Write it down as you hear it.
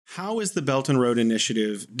How is the Belt and Road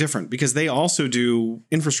Initiative different? Because they also do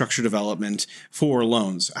infrastructure development for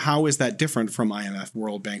loans. How is that different from IMF,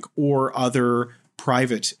 World Bank, or other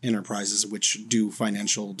private enterprises which do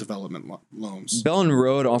financial development loans? Belt and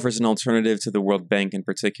Road offers an alternative to the World Bank in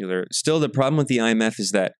particular. Still, the problem with the IMF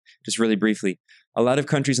is that, just really briefly, a lot of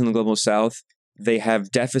countries in the global south, they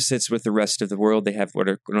have deficits with the rest of the world. They have what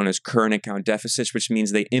are known as current account deficits, which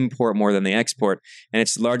means they import more than they export. And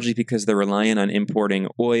it's largely because they're reliant on importing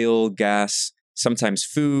oil, gas, sometimes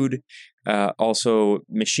food, also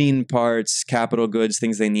machine parts, capital goods,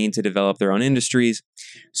 things they need to develop their own industries.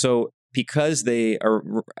 So because they are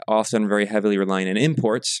often very heavily reliant on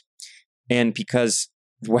imports, and because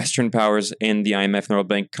Western powers and the IMF and the World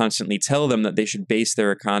Bank constantly tell them that they should base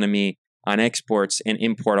their economy on exports and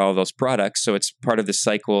import all those products, so it's part of the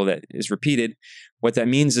cycle that is repeated, what that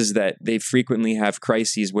means is that they frequently have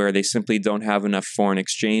crises where they simply don't have enough foreign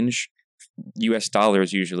exchange, US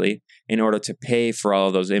dollars usually, in order to pay for all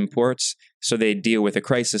of those imports. So they deal with a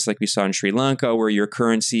crisis like we saw in Sri Lanka, where your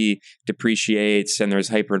currency depreciates and there's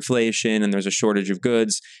hyperinflation and there's a shortage of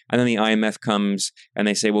goods. And then the IMF comes and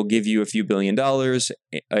they say, we'll give you a few $1 billion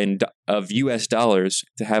of US dollars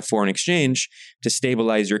to have foreign exchange to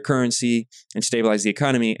stabilize your currency and stabilize the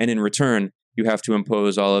economy. And in return, you have to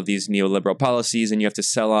impose all of these neoliberal policies and you have to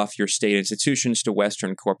sell off your state institutions to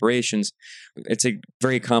Western corporations. It's a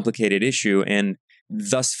very complicated issue. And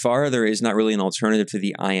thus far, there is not really an alternative to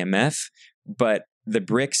the IMF, but the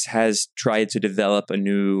BRICS has tried to develop a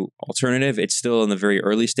new alternative. It's still in the very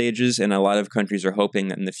early stages, and a lot of countries are hoping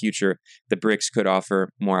that in the future, the BRICS could offer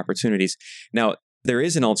more opportunities. Now, there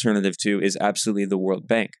is an alternative to is absolutely the World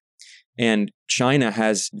Bank. And China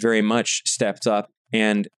has very much stepped up,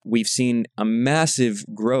 and we've seen a massive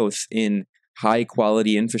growth in high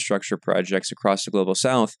quality infrastructure projects across the global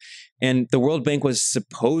south. And the World Bank was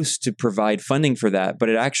supposed to provide funding for that, but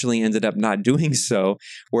it actually ended up not doing so.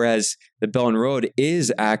 Whereas the Belt and Road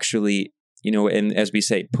is actually, and as we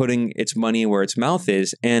say, putting its money where its mouth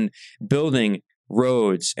is and building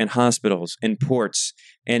roads and hospitals and ports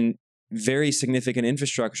and very significant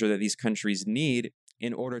infrastructure that these countries need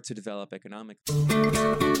in order to develop economically.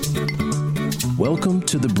 Welcome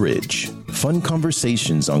to The Bridge. Fun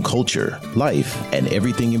conversations on culture, life, and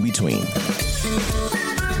everything in between.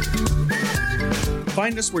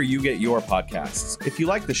 Find us where you get your podcasts. If you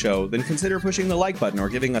like the show, then consider pushing the like button or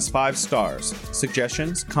giving us 5 stars.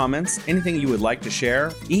 Suggestions, comments, anything you would like to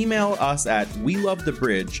share, email us at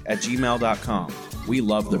welovethebridge@gmail.com. We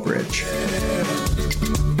love the bridge.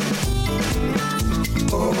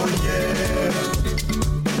 Oh, yeah.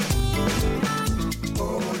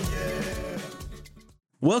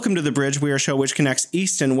 Welcome to The Bridge. We are a show which connects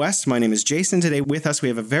East and West. My name is Jason. Today with us, we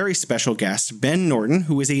have a very special guest, Ben Norton,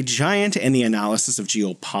 who is a giant in the analysis of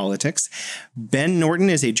geopolitics. Ben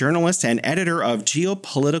Norton is a journalist and editor of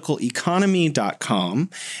geopoliticaleconomy.com.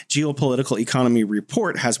 Geopolitical Economy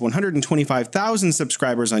Report has 125,000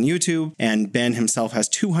 subscribers on YouTube, and Ben himself has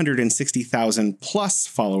 260,000 plus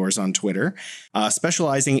followers on Twitter,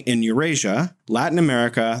 specializing in Eurasia, Latin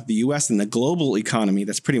America, the U.S., and the global economy.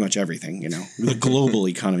 That's pretty much everything, the global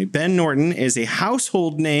economy. Ben Norton is a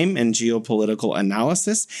household name in geopolitical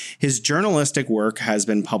analysis. His journalistic work has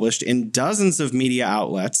been published in dozens of media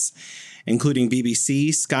outlets, including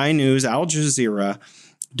BBC, Sky News, Al Jazeera,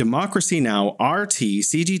 Democracy Now!, RT,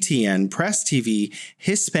 CGTN, Press TV,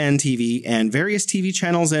 Hispan TV, and various TV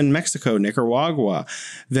channels in Mexico, Nicaragua,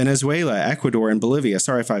 Venezuela, Ecuador, and Bolivia.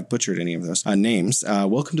 Sorry if I've butchered any of those names.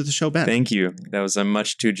 Welcome to the show, Ben. Thank you. That was a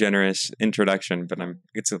much too generous introduction, but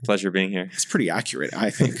it's a pleasure being here. It's pretty accurate, I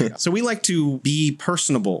think. So we like to be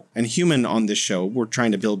personable and human on this show. We're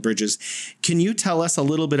trying to build bridges. Can you tell us a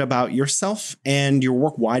little bit about yourself and your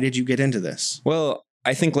work? Why did you get into this? Well,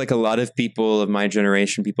 I think like a lot of people of my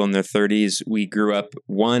generation, people in their 30s, we grew up,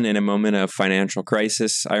 in a moment of financial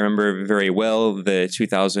crisis. I remember very well the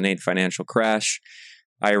 2008 financial crash.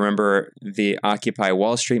 I remember the Occupy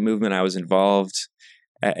Wall Street movement. I was involved.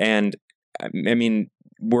 And I mean,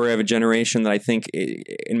 we're of a generation that I think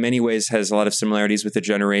in many ways has a lot of similarities with the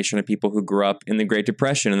generation of people who grew up in the Great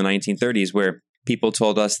Depression in the 1930s, where people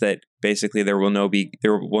told us that basically there will not be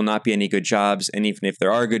any good jobs, and even if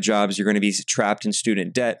there are good jobs, you're going to be trapped in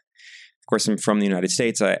student debt. Of course, I'm from the United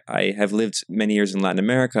States. I have lived many years in Latin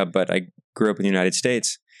America, but I grew up in the United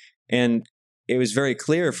States, and it was very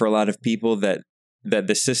clear for a lot of people that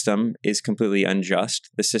the system is completely unjust.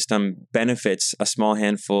 The system benefits a small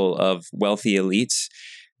handful of wealthy elites.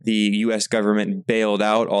 The U.S. government bailed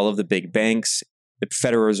out all of the big banks. The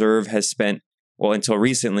Federal Reserve has spent, until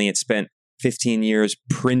recently, it spent 15 years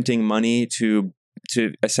printing money to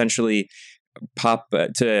essentially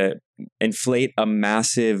inflate a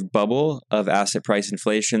massive bubble of asset price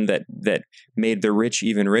inflation that made the rich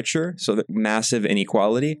even richer, so that massive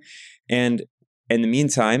inequality. And in the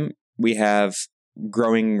meantime, we have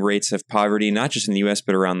growing rates of poverty, not just in the US,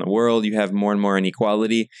 but around the world. You have more and more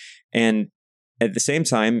inequality. And at the same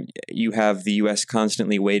time, you have the US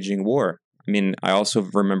constantly waging war. I mean, I also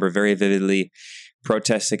remember very vividly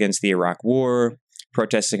protests against the Iraq War,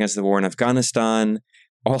 protests against the war in Afghanistan,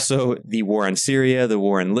 also the war in Syria, the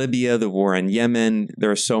war in Libya, the war in Yemen.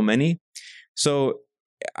 There are so many. So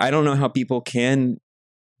I don't know how people can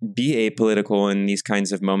be apolitical in these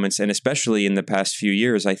kinds of moments. And especially in the past few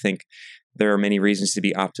years, I think there are many reasons to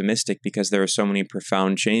be optimistic because there are so many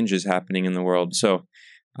profound changes happening in the world. So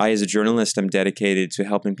I, as a journalist, am dedicated to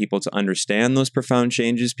helping people to understand those profound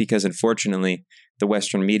changes because, unfortunately, the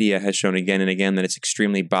Western media has shown again and again that it's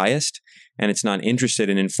extremely biased and it's not interested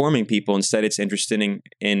in informing people. Instead, it's interested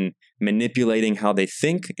in manipulating how they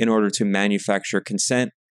think in order to manufacture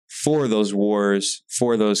consent for those wars,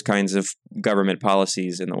 for those kinds of government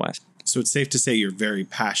policies in the West. So it's safe to say you're very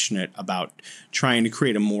passionate about trying to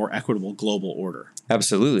create a more equitable global order.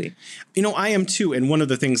 Absolutely. You know, I am too. And one of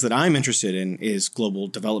the things that I'm interested in is global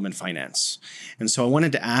development finance. And so I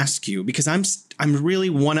wanted to ask you, because I'm really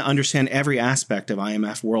want to understand every aspect of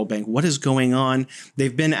IMF, World Bank, what is going on.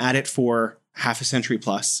 They've been at it for half a century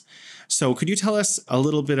plus. So could you tell us a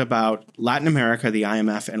little bit about Latin America, the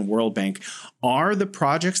IMF, and World Bank? Are the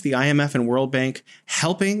projects, the IMF and World Bank,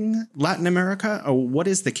 helping Latin America, or what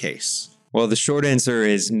is the case? Well, the short answer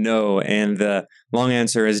is no, and the long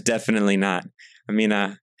answer is definitely not. I mean,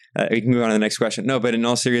 we can move on to the next question. No, but in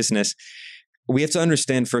all seriousness, we have to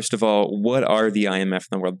understand, first of all, what are the IMF and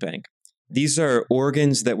the World Bank? These are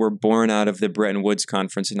organs that were born out of the Bretton Woods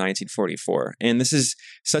Conference in 1944. And this is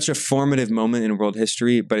such a formative moment in world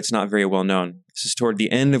history, but it's not very well known. This is toward the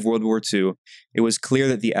end of World War II. It was clear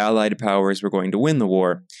that the Allied powers were going to win the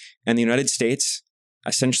war. And the United States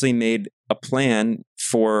essentially made a plan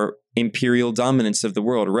for imperial dominance of the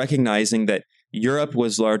world, recognizing that Europe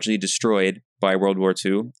was largely destroyed by World War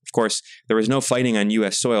II. Of course, there was no fighting on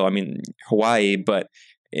U.S. soil. I mean, Hawaii, but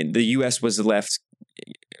the U.S. was left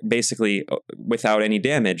basically without any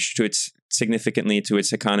damage to its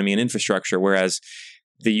economy and infrastructure, whereas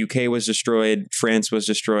the UK was destroyed, France was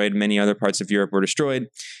destroyed, many other parts of Europe were destroyed,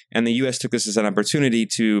 and the US took this as an opportunity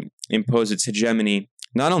to impose its hegemony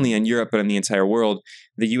not only on Europe but on the entire world.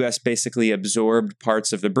 The US basically absorbed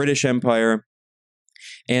parts of the British Empire,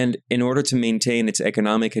 and in order to maintain its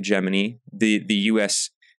economic hegemony, the US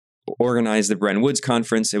organized the Bretton Woods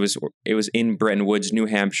Conference. It was in Bretton Woods, New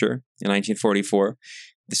Hampshire in 1944.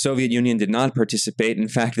 The Soviet Union did not participate. In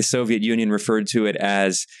fact, the Soviet Union referred to it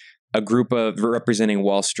as a group of representing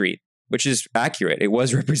Wall Street, which is accurate. It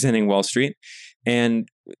was representing Wall Street. And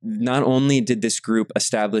not only did this group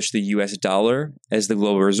establish the US dollar as the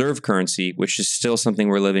global reserve currency, which is still something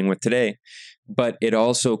we're living with today, but it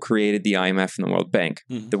also created the IMF and the World Bank.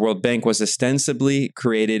 Mm-hmm. The World Bank was ostensibly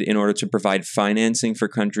created in order to provide financing for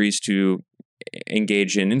countries to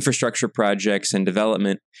engage in infrastructure projects and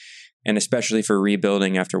development, and especially for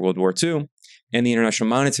rebuilding after World War II. And the International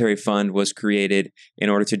Monetary Fund was created in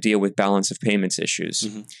order to deal with balance of payments issues.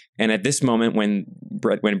 Mm-hmm. And at this moment, when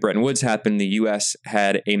Bretton Woods happened, the U.S.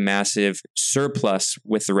 had a massive surplus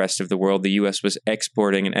with the rest of the world. The U.S. was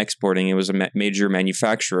exporting and exporting. It was a major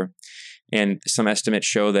manufacturer. And some estimates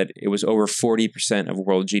show that it was over 40% of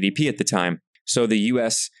world GDP at the time. So the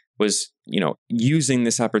U.S. was, using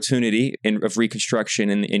this opportunity of reconstruction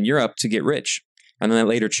in Europe to get rich. And then that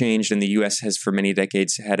later changed, and the U.S. has for many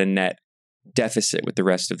decades had a net deficit with the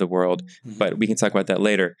rest of the world. Mm-hmm. But we can talk about that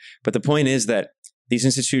later. But the point is that these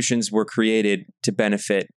institutions were created to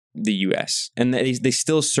benefit the U.S., and they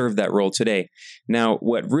still serve that role today. Now,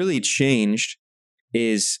 what really changed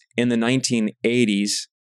is in the 1980s,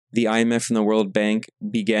 the IMF and the World Bank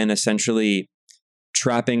began essentially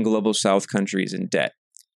trapping global South countries in debt.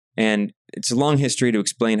 And it's a long history to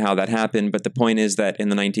explain how that happened, but the point is that in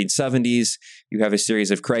the 1970s, you have a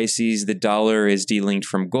series of crises. The dollar is delinked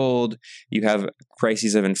from gold. You have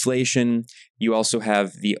crises of inflation. You also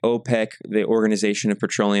have the OPEC, the Organization of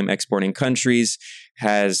Petroleum Exporting Countries,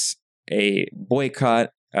 has a boycott,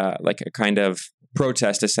 like a kind of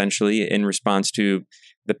protest, essentially, in response to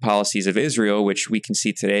the policies of Israel, which we can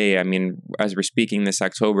see today. I mean, as we're speaking this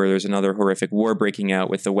October, there's another horrific war breaking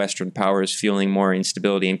out with the Western powers fueling more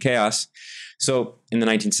instability and chaos. So in the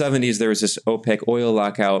 1970s, there was this OPEC oil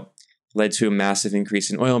lockout, led to a massive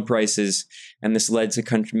increase in oil prices. And this led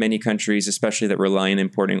to many countries, especially that rely on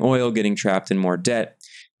importing oil, getting trapped in more debt.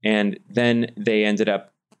 And then they ended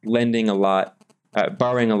up lending a lot,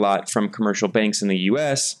 borrowing a lot from commercial banks in the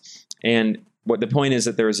US. And what the point is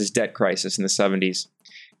that there was this debt crisis in the 70s,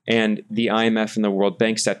 and the IMF and the World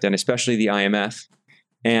Bank stepped in, especially the IMF.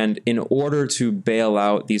 And in order to bail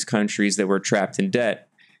out these countries that were trapped in debt,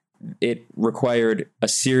 it required a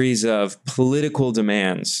series of political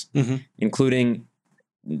demands, including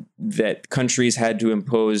that countries had to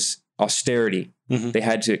impose austerity. They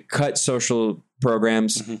had to cut social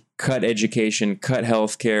programs, cut education, cut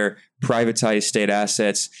healthcare, privatize state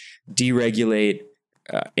assets, deregulate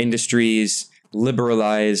industries,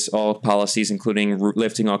 liberalize all policies, including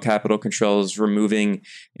lifting all capital controls, removing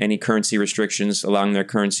any currency restrictions, allowing their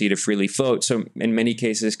currency to freely float. So in many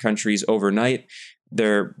cases, countries overnight,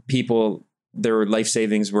 their life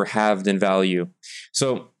savings were halved in value.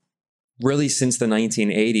 So really, since the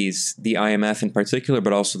 1980s, the IMF in particular,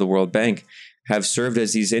 but also the World Bank, have served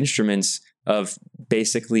as these instruments of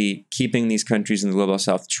basically keeping these countries in the global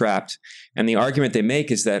south trapped. And the argument they make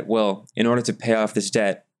is that, well, in order to pay off this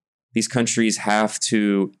debt, these countries have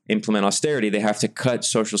to implement austerity. They have to cut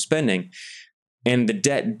social spending. And the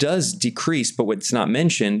debt does decrease, but what's not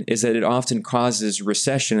mentioned is that it often causes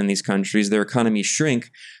recession in these countries. Their economies shrink.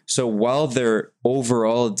 So while their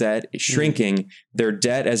overall debt is shrinking, their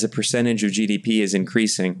debt as a percentage of GDP is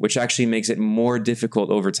increasing, which actually makes it more difficult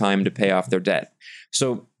over time to pay off their debt.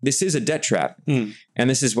 So this is a debt trap. And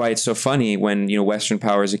this is why it's so funny when, Western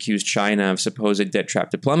powers accuse China of supposed debt trap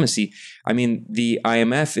diplomacy. I mean, the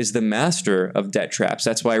IMF is the master of debt traps.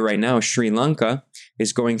 That's why right now Sri Lanka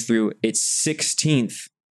is going through its 16th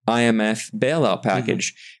IMF bailout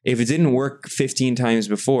package. If it didn't work 15 times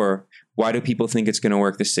before, why do people think it's going to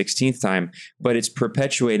work the 16th time? But it's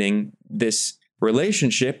perpetuating this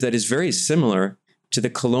relationship that is very similar to the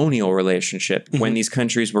colonial relationship. When these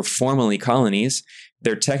countries were formerly colonies,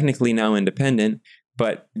 they're technically now independent,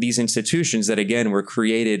 but these institutions that, again, were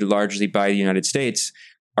created largely by the United States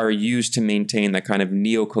are used to maintain that kind of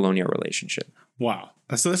neo-colonial relationship. Wow.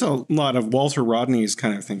 So there's a lot of Walter Rodney's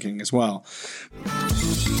kind of thinking as well.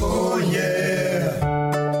 Oh, yeah.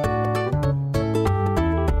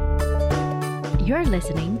 You're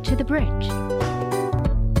listening to The Bridge.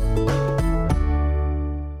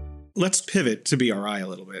 Let's pivot to BRI a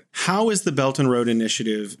little bit. How is the Belt and Road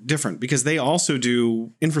Initiative different? Because they also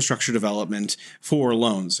do infrastructure development for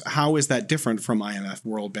loans. How is that different from IMF,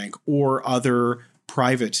 World Bank, or other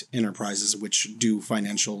private enterprises which do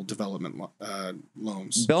financial development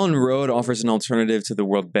loans? Belt and Road offers an alternative to the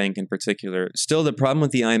World Bank in particular. Still, the problem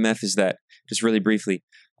with the IMF is that, just really briefly,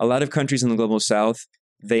 a lot of countries in the global south,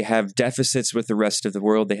 they have deficits with the rest of the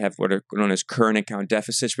world. They have what are known as current account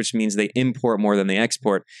deficits, which means they import more than they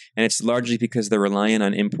export. And it's largely because they're reliant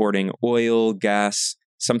on importing oil, gas,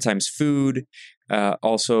 sometimes food,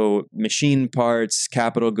 also machine parts,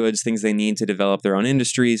 capital goods, things they need to develop their own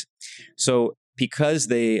industries. So because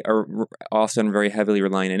they are often very heavily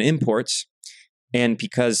reliant on imports, and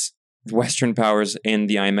because Western powers and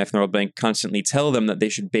the IMF and the World Bank constantly tell them that they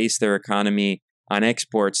should base their economy on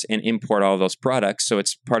exports and import all those products, so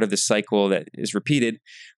it's part of the cycle that is repeated.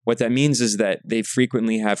 What that means is that they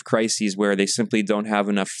frequently have crises where they simply don't have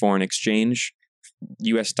enough foreign exchange,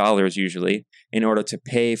 US dollars usually, in order to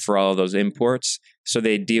pay for all of those imports. So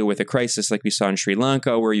they deal with a crisis like we saw in Sri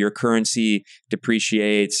Lanka, where your currency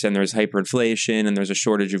depreciates and there's hyperinflation and there's a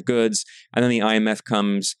shortage of goods. And then the IMF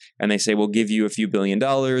comes and they say, we'll give you a few $1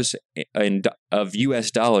 billion of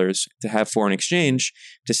US dollars to have foreign exchange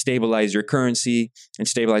to stabilize your currency and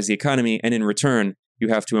stabilize the economy. And in return, you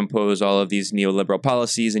have to impose all of these neoliberal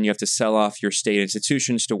policies and you have to sell off your state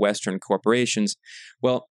institutions to Western corporations.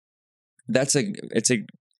 Well, it's a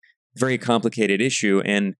very complicated issue.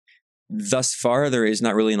 And thus far, there is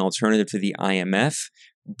not really an alternative to the IMF,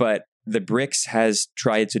 but the BRICS has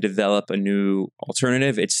tried to develop a new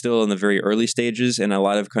alternative. It's still in the very early stages, and a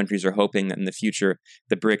lot of countries are hoping that in the future,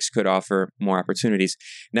 the BRICS could offer more opportunities.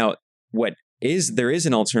 Now, there is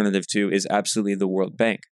an alternative to is absolutely the World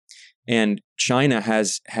Bank. And China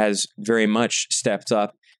has very much stepped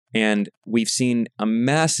up, and we've seen a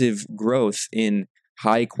massive growth in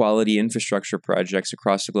high-quality infrastructure projects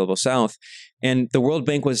across the global south. And the World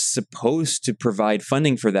Bank was supposed to provide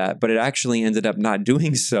funding for that, but it actually ended up not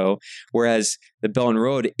doing so, whereas the Belt and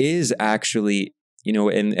Road is actually,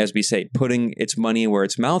 and as we say, putting its money where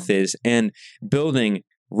its mouth is and building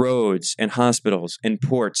roads and hospitals and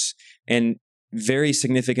ports and very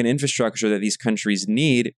significant infrastructure that these countries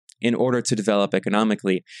need in order to develop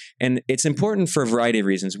economically. And it's important for a variety of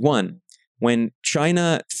reasons. One, when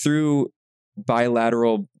China, through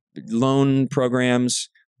bilateral loan programs,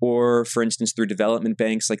 or for instance, through development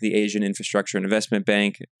banks like the Asian Infrastructure and Investment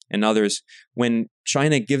Bank and others, when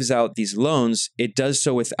China gives out these loans, it does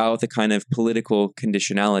so without the kind of political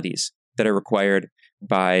conditionalities that are required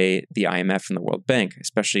by the IMF and the World Bank,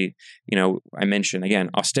 especially, I mentioned again,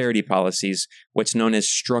 austerity policies, what's known as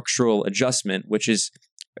structural adjustment, which is,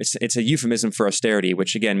 it's a euphemism for austerity,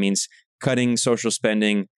 which again means cutting social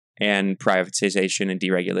spending and privatization and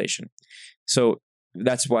deregulation. So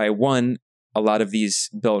that's why, one, a lot of these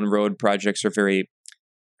Belt and Road projects are very,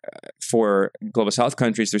 for Global South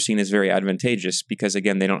countries, they're seen as very advantageous because,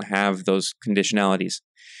 again, they don't have those conditionalities.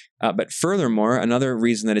 But furthermore, another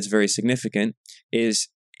reason that it's very significant is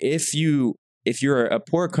if you're a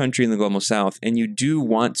poor country in the Global South and you do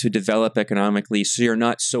want to develop economically so you're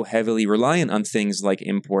not so heavily reliant on things like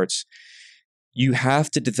imports, you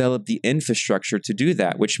have to develop the infrastructure to do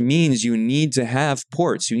that, which means you need to have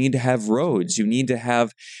ports, you need to have roads, you need to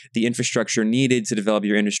have the infrastructure needed to develop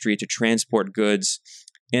your industry, to transport goods.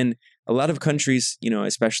 And a lot of countries,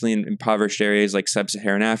 especially in impoverished areas like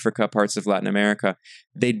sub-Saharan Africa, parts of Latin America,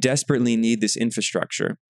 they desperately need this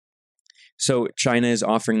infrastructure. So China is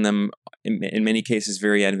offering them, in many cases,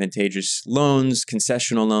 very advantageous loans,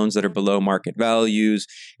 concessional loans that are below market values.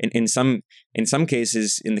 In some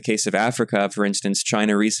cases, in the case of Africa, for instance,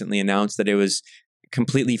 China recently announced that it was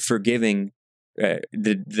completely forgiving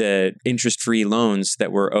the interest-free loans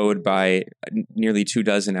that were owed by nearly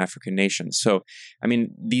 24 African nations. So, I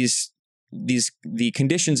mean, the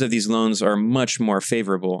conditions of these loans are much more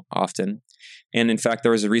favorable often. And in fact,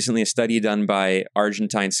 there was recently a study done by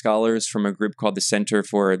Argentine scholars from a group called the Center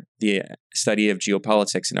for the Study of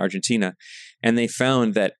Geopolitics in Argentina. And they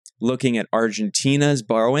found that looking at Argentina's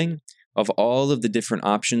borrowing, of all of the different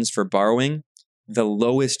options for borrowing, the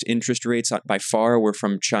lowest interest rates by far were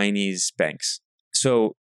from Chinese banks.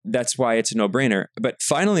 So that's why it's a no-brainer. But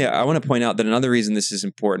finally, I want to point out that another reason this is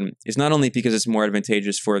important is not only because it's more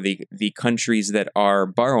advantageous for the countries that are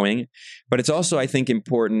borrowing, but it's also, I think, an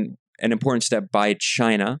important step by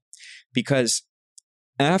China, because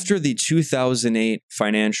after the 2008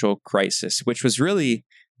 financial crisis, which was really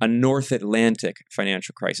a North Atlantic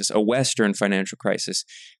financial crisis, a Western financial crisis.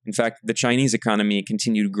 In fact, the Chinese economy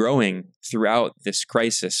continued growing throughout this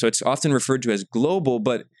crisis. So it's often referred to as global,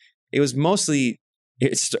 but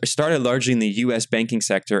it started largely in the US banking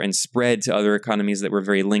sector and spread to other economies that were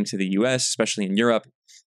very linked to the US, especially in Europe.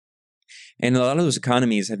 And a lot of those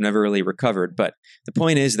economies have never really recovered. But the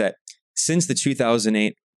point is that since the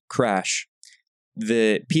 2008 crash,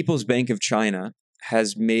 the People's Bank of China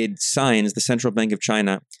has made signs, the Central Bank of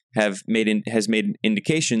China has made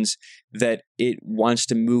indications that it wants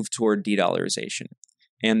to move toward de-dollarization.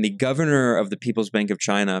 And the governor of the People's Bank of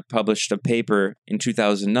China published a paper in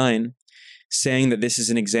 2009 saying that this is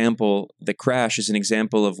an example, the crash is an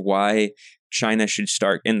example of why China should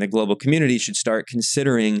start, and the global community should start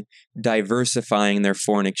considering diversifying their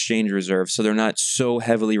foreign exchange reserves so they're not so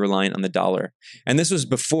heavily reliant on the dollar. And this was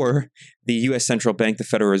before the U.S. Central Bank, the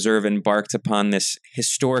Federal Reserve, embarked upon this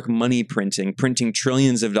historic money printing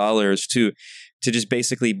trillions of dollars to just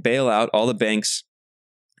basically bail out all the banks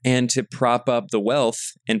and to prop up the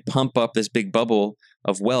wealth and pump up this big bubble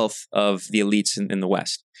of wealth of the elites in the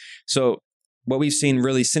West. So what we've seen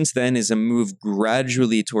really since then is a move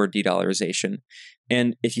gradually toward de-dollarization.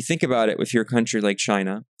 And if you think about it, if you're a country like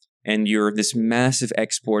China and you're this massive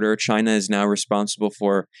exporter, China is now responsible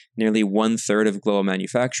for nearly 1/3 of global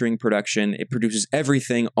manufacturing production. It produces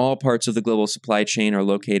everything. All parts of the global supply chain are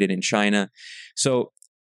located in China. So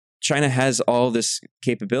China has all this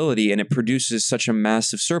capability and it produces such a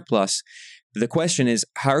massive surplus. The question is,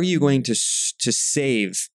 how are you going to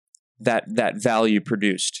save that value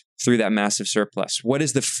produced through that massive surplus? What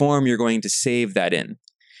is the form you're going to save that in?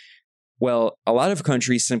 Well, a lot of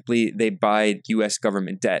countries simply, they buy US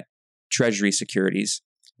government debt, treasury securities.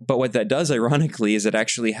 But what that does, ironically, is it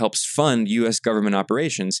actually helps fund US government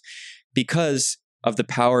operations because of the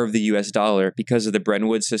power of the US dollar, because of the Bretton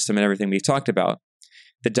Woods system and everything we've talked about.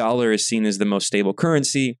 The dollar is seen as the most stable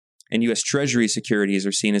currency, and US Treasury securities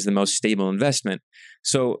are seen as the most stable investment.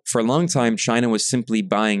 So for a long time, China was simply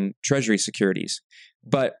buying Treasury securities.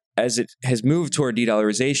 But as it has moved toward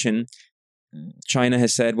de-dollarization, China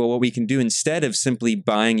has said, well, what we can do instead of simply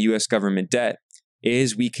buying US government debt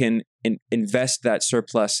is we can invest that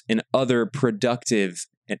surplus in other productive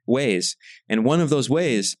ways. And one of those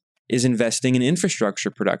ways is investing in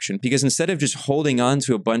infrastructure production, because instead of just holding on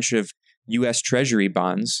to a bunch of US Treasury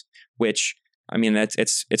bonds, which, I mean,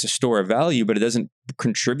 it's a store of value, but it doesn't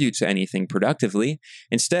contribute to anything productively.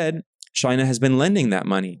 Instead, China has been lending that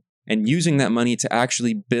money and using that money to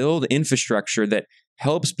actually build infrastructure that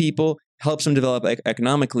helps people, helps them develop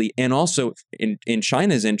economically, and also in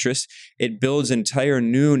China's interest, it builds entire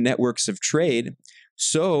new networks of trade.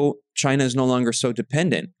 So China is no longer so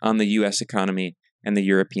dependent on the US economy and the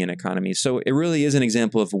European economies. So it really is an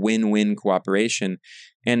example of win-win cooperation.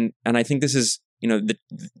 And I think this is, the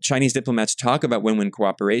Chinese diplomats talk about win-win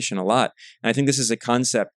cooperation a lot. And I think this is a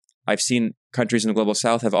concept I've seen countries in the global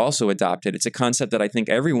south have also adopted. It's a concept that I think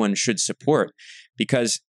everyone should support,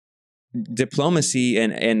 because diplomacy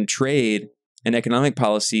and trade and economic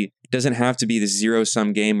policy doesn't have to be the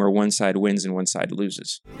zero-sum game where one side wins and one side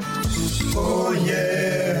loses. Oh,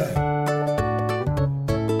 yeah.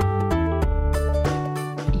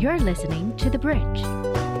 You're listening to The Bridge.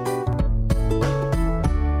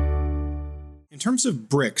 In terms of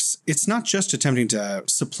BRICS, it's not just attempting to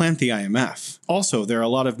supplant the IMF. Also, there are a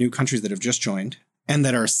lot of new countries that have just joined and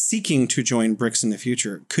that are seeking to join BRICS in the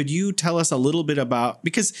future. Could you tell us a little bit about,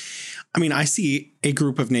 because, I see a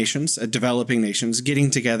group of nations, developing nations,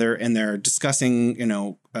 getting together and they're discussing,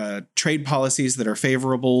 trade policies that are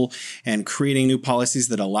favorable and creating new policies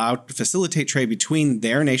that facilitate trade between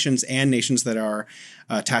their nations and nations that are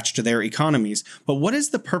attached to their economies. But what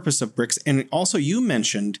is the purpose of BRICS? And also, you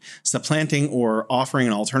mentioned supplanting or offering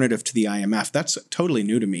an alternative to the IMF. That's totally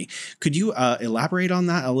new to me. Could you elaborate on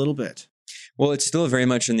that a little bit? Well, it's still very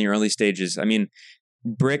much in the early stages.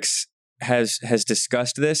 BRICS has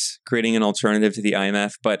discussed this, creating an alternative to the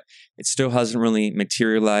IMF, but it still hasn't really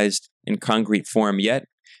materialized in concrete form yet.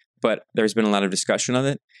 But there's been a lot of discussion of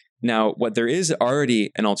it. Now, what there is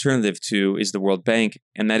already an alternative to is the World Bank,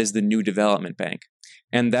 and that is the New Development Bank.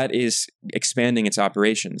 And that is expanding its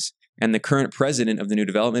operations. And the current president of the New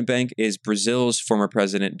Development Bank is Brazil's former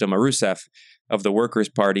president, Dilma Rousseff, of the Workers'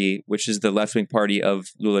 Party, which is the left-wing party of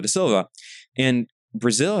Lula da Silva. And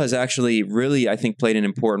Brazil has actually really, I think, played an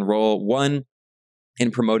important role, one,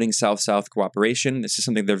 in promoting South-South cooperation. This is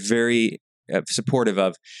something they're very supportive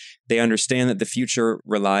of. They understand that the future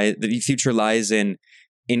lies in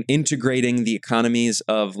integrating the economies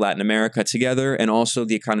of Latin America together, and also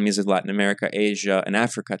the economies of Latin America, Asia, and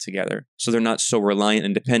Africa together. So they're not so reliant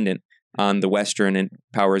and dependent on the Western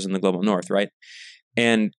powers in the global North, right?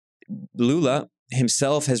 And Lula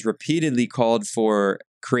himself has repeatedly called for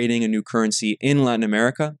creating a new currency in Latin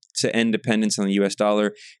America to end dependence on the US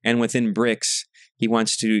dollar. And within BRICS,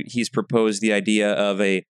 he's proposed the idea of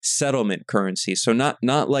a settlement currency. So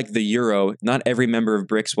not like the euro, not every member of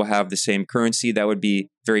BRICS will have the same currency. That would be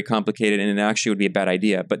very complicated, and it actually would be a bad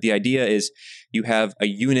idea. But the idea is you have a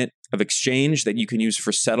unit of exchange that you can use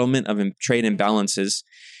for settlement of trade imbalances.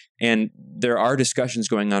 And there are discussions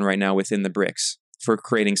going on right now within the BRICS for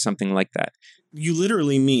creating something like that. You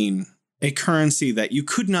literally mean a currency that you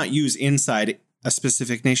could not use inside a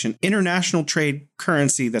specific nation. International trade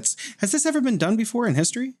currency has this ever been done before in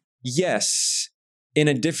history? Yes, in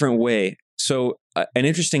a different way. So an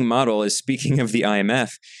interesting model is, speaking of the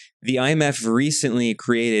IMF recently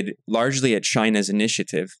created, largely at China's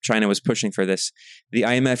initiative, China was pushing for this, the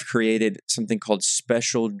IMF created something called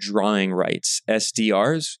special drawing rights,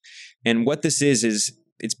 SDRs. And what this is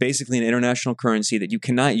it's basically an international currency that you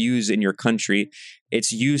cannot use in your country.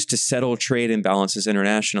 It's used to settle trade imbalances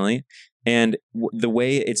internationally. And the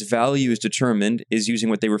way its value is determined is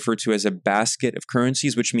using what they refer to as a basket of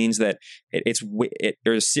currencies, which means that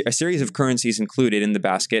there's a series of currencies included in the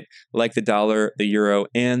basket, like the dollar, the euro,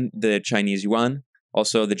 and the Chinese yuan,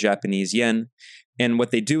 also the Japanese yen. And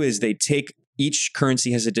what they do is they take, each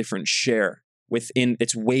currency has a different share within,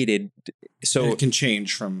 it's weighted. So it can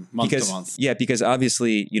change from month to month. Yeah, because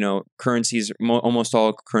obviously, currencies, almost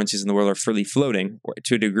all currencies in the world are freely floating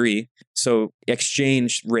to a degree. So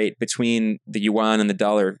exchange rate between the yuan and the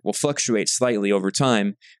dollar will fluctuate slightly over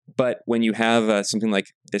time. But when you have something like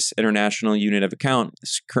this international unit of account,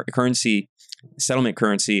 this currency, settlement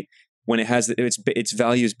currency, when it has its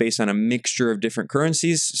value is based on a mixture of different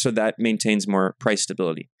currencies, so that maintains more price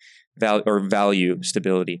stability, value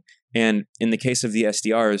stability. And in the case of the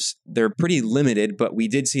SDRs, they're pretty limited, but we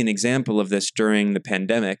did see an example of this during the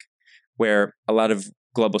pandemic, where a lot of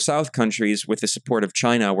global South countries, with the support of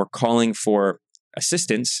China, were calling for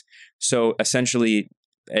assistance. So essentially,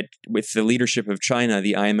 with the leadership of China,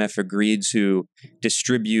 the IMF agreed to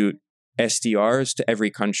distribute SDRs to every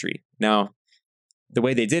country. Now, the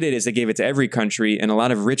way they did it is they gave it to every country, and a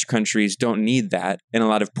lot of rich countries don't need that, and a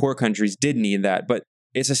lot of poor countries did need that. But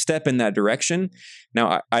it's a step in that direction.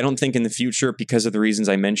 Now, I don't think in the future, because of the reasons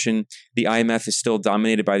I mentioned, the IMF is still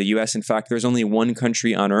dominated by the US. In fact, there's only one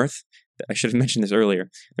country on Earth. I should have mentioned this earlier.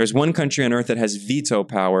 There's one country on Earth that has veto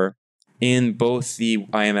power in both the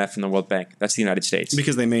IMF and the World Bank. That's the United States.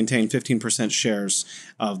 Because they maintain 15% shares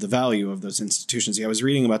of the value of those institutions. Yeah, I was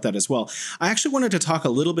reading about that as well. I actually wanted to talk a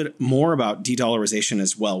little bit more about de-dollarization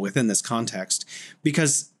as well within this context,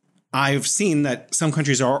 because I've seen that some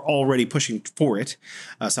countries are already pushing for it.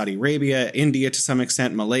 Saudi Arabia, India to some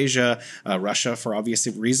extent, Malaysia, Russia for obvious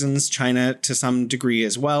reasons, China to some degree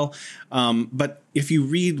as well. But if you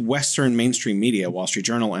read Western mainstream media, Wall Street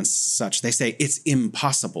Journal and such, they say it's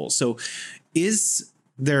impossible. So is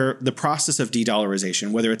there the process of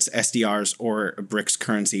de-dollarization, whether it's SDRs or BRICS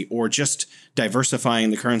currency or just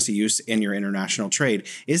diversifying the currency use in your international trade,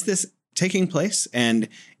 is this taking place? And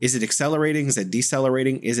is it accelerating? Is it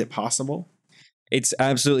decelerating? Is it possible? It's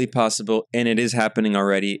absolutely possible, and it is happening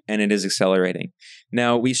already, and it is accelerating.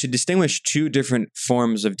 Now, we should distinguish two different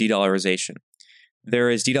forms of de-dollarization. There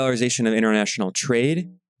is de-dollarization of international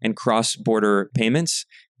trade and cross-border payments,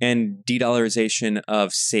 and de-dollarization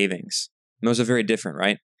of savings. And those are very different,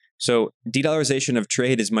 right? So de-dollarization of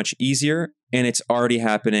trade is much easier, and it's already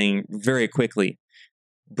happening very quickly.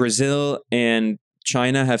 Brazil and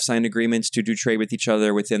China have signed agreements to do trade with each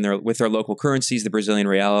other with their local currencies, the Brazilian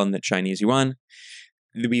real and the Chinese yuan.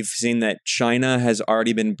 We've seen that China has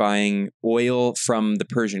already been buying oil from the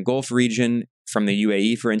Persian Gulf region, from the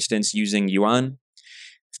UAE, for instance, using yuan.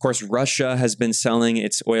 Of course, Russia has been selling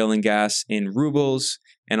its oil and gas in rubles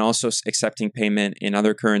and also accepting payment in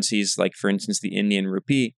other currencies, like, for instance, the Indian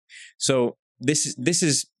rupee. So this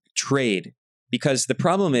is trade, because the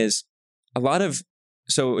problem is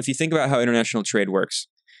so if you think about how international trade works,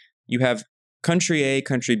 you have country A,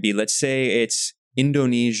 country B. Let's say it's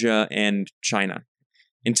Indonesia and China.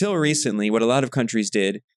 Until recently, what a lot of countries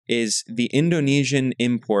did is the Indonesian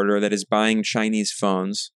importer that is buying Chinese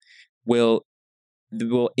phones will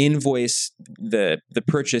invoice the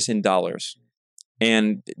purchase in dollars,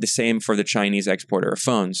 and the same for the Chinese exporter of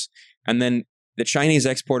phones. And then the Chinese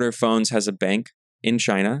exporter of phones has a bank in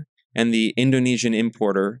China, and the Indonesian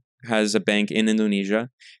importer has a bank in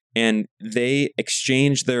Indonesia, and they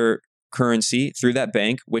exchange their currency through that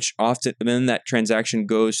bank, which often then that transaction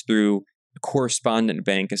goes through a correspondent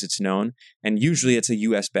bank, as it's known, and usually it's a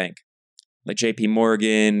U.S. bank, like J.P.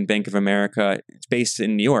 Morgan, Bank of America. It's based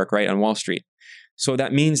in New York, right, on Wall Street. So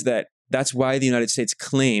that means that's why the United States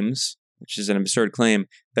claims, which is an absurd claim,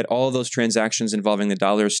 that all those transactions involving the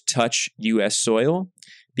dollars touch U.S. soil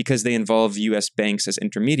because they involve U.S. banks as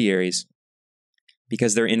intermediaries,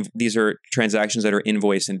 because these are transactions that are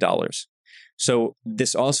invoiced in dollars. So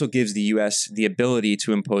this also gives the U.S. the ability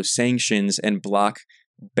to impose sanctions and block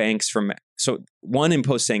banks from. So one,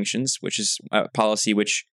 impose sanctions, which is a policy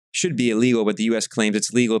which should be illegal, but the U.S. claims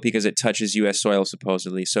it's legal because it touches U.S. soil,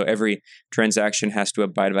 supposedly. So every transaction has to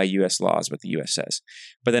abide by U.S. laws, what the U.S. says.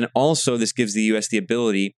 But then also this gives the U.S. the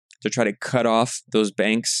ability to try to cut off those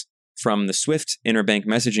banks from the SWIFT interbank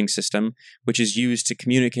messaging system, which is used to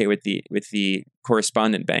communicate with the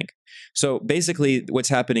correspondent bank. So basically what's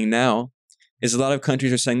happening now is a lot of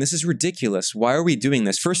countries are saying, this is ridiculous. Why are we doing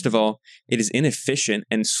this? First of all, it is inefficient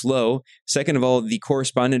and slow. Second of all, the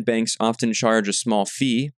correspondent banks often charge a small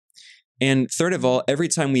fee. And third of all, every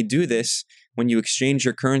time we do this, when you exchange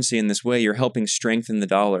your currency in this way, you're helping strengthen the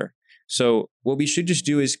dollar. So what we should just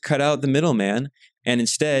do is cut out the middleman, and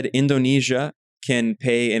instead Indonesia can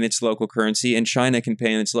pay in its local currency, and China can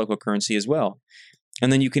pay in its local currency as well.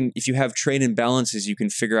 And then if you have trade imbalances, you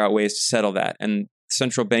can figure out ways to settle that. And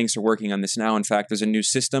central banks are working on this now. In fact, there's a new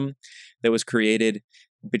system that was created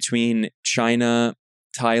between China,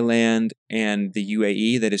 Thailand, and the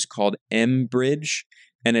UAE that is called mBridge.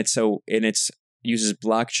 And it uses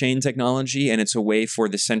blockchain technology, and it's a way for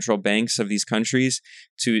the central banks of these countries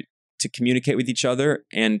to communicate with each other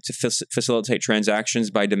and to facilitate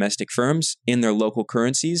transactions by domestic firms in their local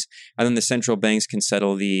currencies. And then the central banks can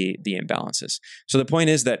settle the imbalances. So the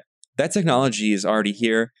point is that technology is already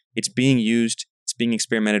here. It's being used. It's being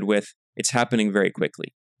experimented with. It's happening very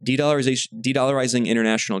quickly. De-dollarizing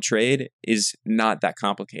international trade is not that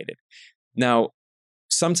complicated. Now,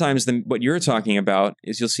 sometimes what you're talking about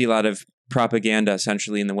is you'll see a lot of propaganda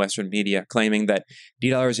essentially in the Western media claiming that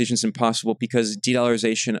de-dollarization is impossible because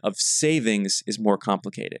de-dollarization of savings is more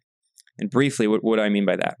complicated. And briefly, what do I mean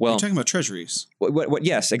by that? Well, you're talking about treasuries.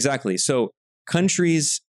 Yes, exactly. So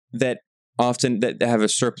countries that have a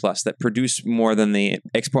surplus, that produce more than they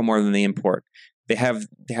export more than they import, they have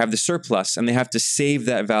the surplus, and they have to save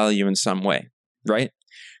that value in some way, right?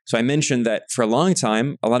 So I mentioned that for a long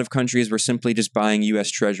time, a lot of countries were simply just buying U.S.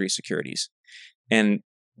 Treasury securities. And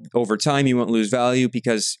over time, you won't lose value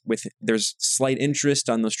because there's slight interest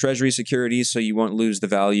on those Treasury securities, so you won't lose the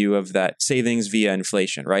value of that savings via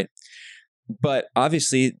inflation, right? But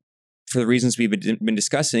obviously, for the reasons we've been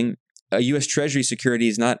discussing, a U.S. Treasury security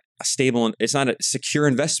is not it's not a secure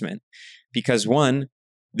investment because, one,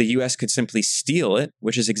 the U.S. could simply steal it,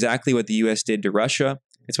 which is exactly what the U.S. did to Russia.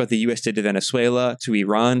 It's what the U.S. did to Venezuela, to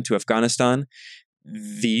Iran, to Afghanistan.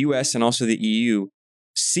 the US and also the EU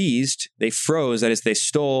they froze, that is, they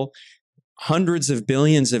stole hundreds of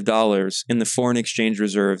billions of dollars in the foreign exchange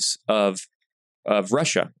reserves of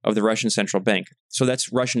Russia, of the Russian central bank. So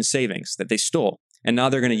that's Russian savings that they stole. And now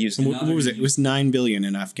they're going to use... What was it? It was $9 billion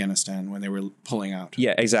in Afghanistan when they were pulling out.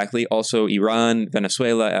 Yeah, exactly. Also Iran,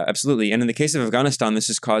 Venezuela, absolutely. And in the case of Afghanistan, this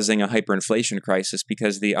is causing a hyperinflation crisis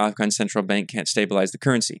because the Afghan central bank can't stabilize the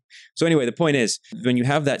currency. So anyway, the point is, when you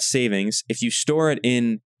have that savings, if you store it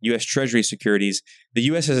in U.S. Treasury securities, the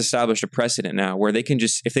U.S. has established a precedent now where they can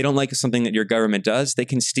just, if they don't like something that your government does, they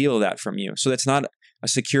can steal that from you. So that's not a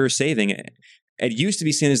secure saving. It used to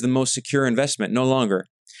be seen as the most secure investment, no longer.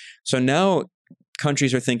 So now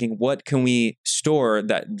countries are thinking, what can we store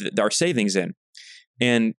our savings in?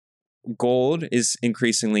 And gold is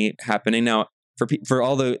increasingly happening. Now, for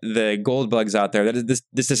all the gold bugs out there, this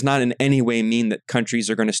does not in any way mean that countries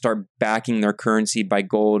are going to start backing their currency by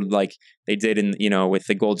gold like they did with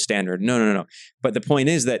the gold standard. No. But the point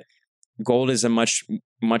is that gold is a much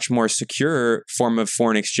more secure form of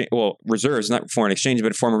foreign exchange, reserves, not foreign exchange,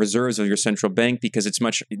 but a form of reserves of your central bank, because it's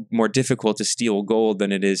much more difficult to steal gold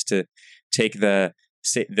than it is to take the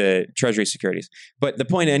treasury securities. But the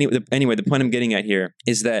point the point I'm getting at here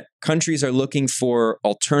is that countries are looking for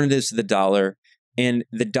alternatives to the dollar, and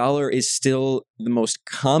the dollar is still the most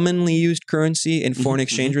commonly used currency in foreign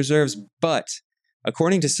exchange reserves. But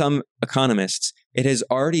according to some economists, it has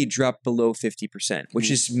already dropped below 50%,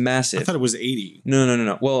 which is massive. I thought it was 80.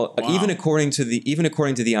 No. Well, wow. even according to the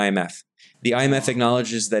IMF, the IMF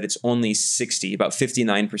acknowledges that it's only 60, about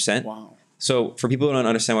 59%. Wow. So for people who don't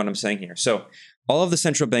understand what I'm saying here, so all of the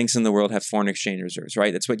central banks in the world have foreign exchange reserves,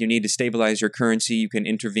 right? That's what you need to stabilize your currency. You can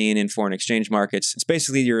intervene in foreign exchange markets. It's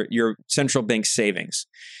basically your central bank savings.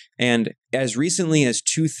 And as recently as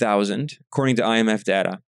 2000, according to IMF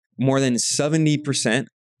data, more than 70%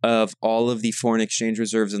 of all of the foreign exchange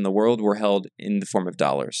reserves in the world were held in the form of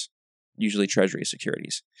dollars, usually treasury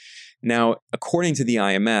securities. Now, according to the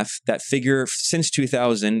IMF, that figure since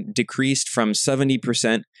 2000 decreased from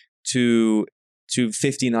 70% to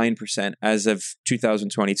 59% as of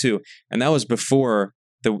 2022. And that was before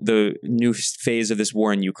the new phase of this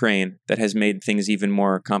war in Ukraine that has made things even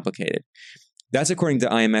more complicated. That's according to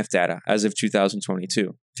IMF data as of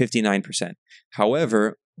 2022, 59%.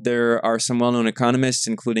 However, there are some well-known economists,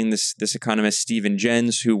 including this economist, Stephen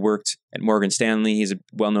Jens, who worked at Morgan Stanley. He's a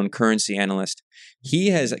well-known currency analyst. He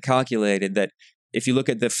has calculated that if you look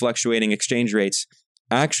at the fluctuating exchange rates,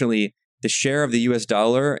 actually, the share of the US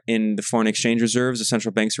dollar in the foreign exchange reserves of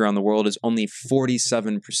central banks around the world is only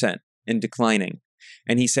 47% and declining.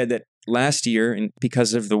 And he said that last year, and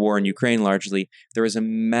because of the war in Ukraine largely, there was a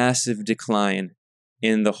massive decline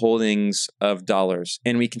in the holdings of dollars.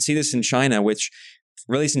 And we can see this in China, which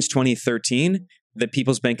really since 2013, the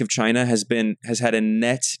People's Bank of China has had a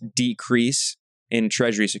net decrease in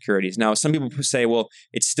treasury securities. Now, some people say, well,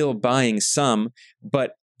 it's still buying some,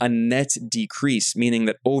 but a net decrease, meaning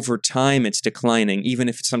that over time it's declining, even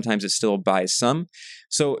if sometimes it still buys some.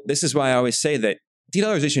 So this is why I always say that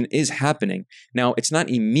de-dollarization is happening. Now, it's not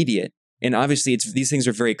immediate. And obviously, these things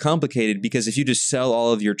are very complicated because if you just sell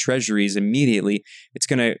all of your treasuries immediately, it's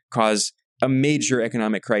going to cause a major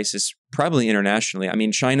economic crisis, probably internationally. I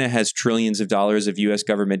mean, China has trillions of dollars of U.S.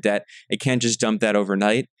 government debt. It can't just dump that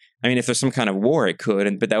overnight. I mean, if there's some kind of war, it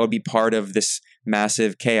could, but that would be part of this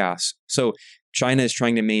massive chaos. So China is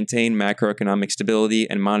trying to maintain macroeconomic stability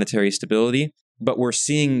and monetary stability, but we're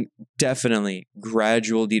seeing definitely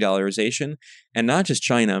gradual de-dollarization. And not just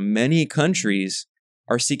China, many countries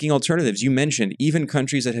are seeking alternatives. You mentioned even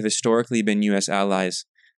countries that have historically been U.S. allies,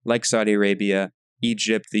 like Saudi Arabia,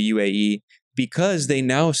 Egypt, the UAE, because they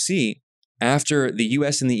now see, after the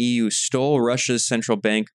U.S. and the EU stole Russia's central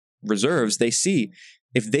bank reserves, they see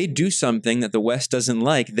if they do something that the West doesn't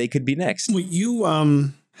like, they could be next. Well, you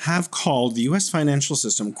have called the U.S. financial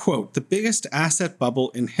system, quote, the biggest asset bubble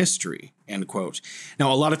in history, end quote.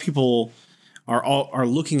 Now, a lot of people are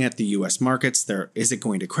looking at the U.S. markets. Is it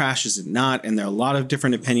going to crash? Is it not? And there are a lot of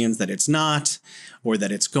different opinions that it's not, or that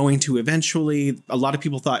it's going to eventually. A lot of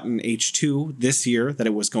people thought in H2 this year that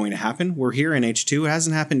it was going to happen. We're here in H2. It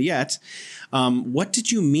hasn't happened yet. What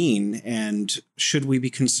did you mean, and should we be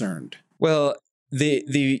concerned? Well,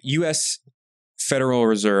 the U.S. Federal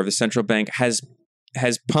Reserve, the central bank, has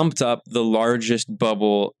pumped up the largest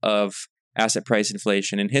bubble of asset price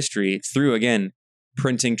inflation in history through, again,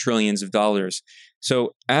 printing trillions of dollars.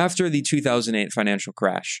 So after the 2008 financial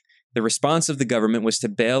crash, the response of the government was to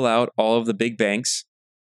bail out all of the big banks.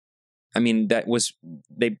 I mean,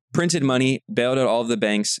 they printed money, bailed out all of the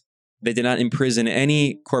banks, They did not imprison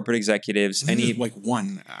any corporate executives, any like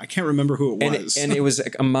one. I can't remember who it was. and it was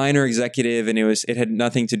a minor executive, and it had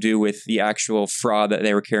nothing to do with the actual fraud that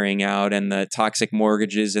they were carrying out and the toxic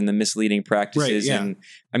mortgages and the misleading practices. Right, yeah. And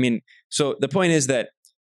I mean, so the point is that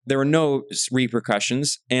there were no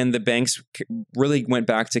repercussions, and the banks really went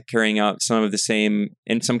back to carrying out some of the same,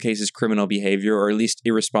 in some cases, criminal behavior, or at least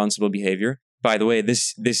irresponsible behavior. By the way,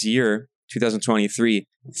 this year, 2023,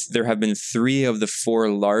 there have been 3 of the 4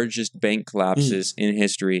 largest bank collapses in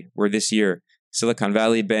history were this year. Silicon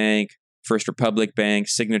Valley Bank, First Republic Bank,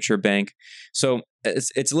 Signature Bank. So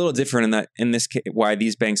it's a little different in this case, why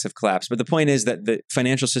these banks have collapsed. But the point is that the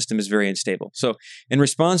financial system is very unstable. So in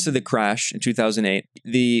response to the crash in 2008,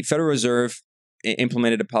 the Federal Reserve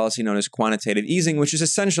implemented a policy known as quantitative easing, which is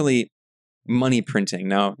essentially money printing.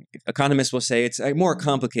 Now, economists will say it's more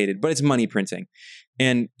complicated, but it's money printing.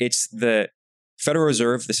 And it's the Federal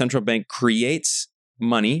Reserve, the central bank, creates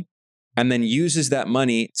money and then uses that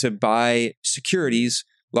money to buy securities,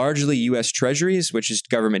 largely U.S. treasuries, which is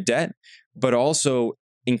government debt, but also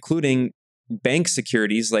including bank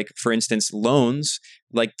securities, like, for instance, loans,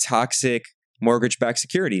 like toxic mortgage-backed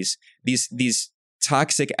securities. These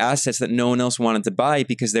toxic assets that no one else wanted to buy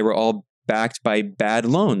because they were all backed by bad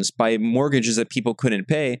loans, by mortgages that people couldn't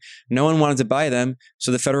pay. No one wanted to buy them,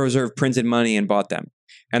 so the Federal Reserve printed money and bought them.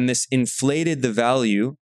 And this inflated the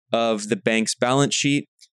value of the bank's balance sheet.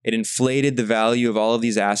 It inflated the value of all of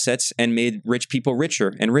these assets and made rich people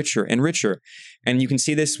richer and richer and richer. And you can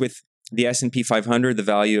see this with the S&P 500, the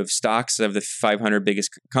value of stocks of the 500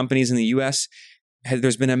 biggest companies in the US.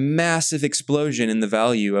 There's been a massive explosion in the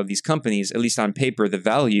value of these companies, at least on paper, the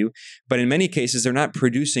value. But in many cases, they're not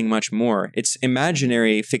producing much more. It's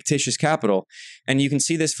imaginary, fictitious capital. And you can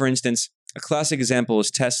see this, for instance, a classic example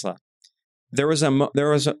is Tesla. There was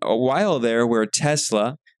a while there where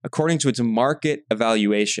Tesla, according to its market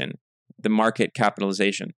evaluation, the market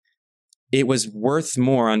capitalization, it was worth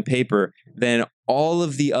more on paper than all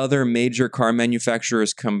of the other major car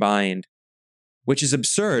manufacturers combined, which is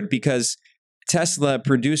absurd because Tesla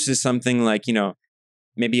produces something like,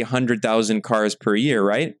 maybe 100,000 cars per year,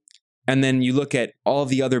 right? And then you look at all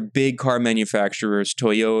the other big car manufacturers,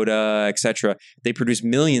 Toyota, etc. They produce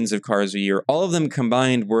millions of cars a year. All of them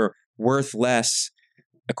combined were worth less,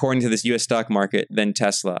 according to this US stock market, than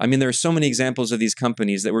Tesla. I mean, there are so many examples of these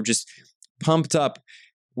companies that were just pumped up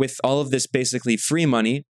with all of this basically free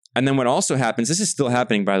money. And then what also happens, this is still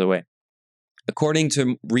happening, by the way, according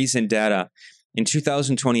to recent data, in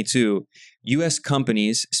 2022, US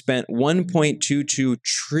companies spent $1.22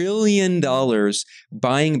 trillion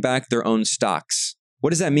buying back their own stocks.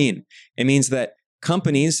 What does that mean? It means that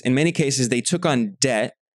companies, in many cases, they took on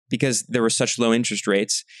debt because there were such low interest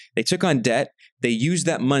rates. They took on debt. They used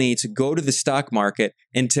that money to go to the stock market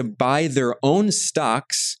and to buy their own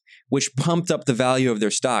stocks, which pumped up the value of their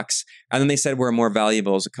stocks. And then they said we're more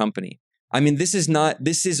valuable as a company. I mean, this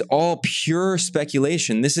is all pure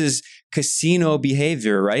speculation. This is casino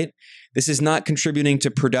behavior, right? This is not contributing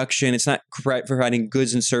to production. It's not providing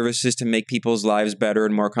goods and services to make people's lives better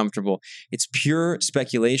and more comfortable. It's pure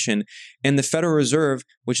speculation. And the Federal Reserve,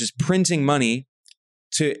 which is printing money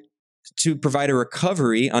to provide a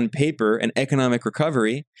recovery on paper, an economic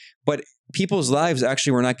recovery, but people's lives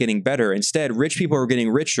actually were not getting better. Instead, rich people were getting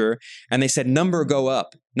richer, and they said, number go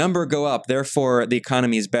up, therefore the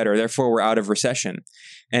economy is better, therefore we're out of recession.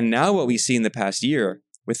 And now what we see in the past year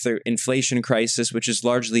with the inflation crisis, which is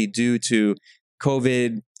largely due to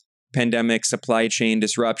COVID, pandemic, supply chain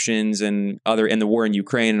disruptions, and the war in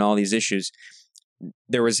Ukraine and all these issues,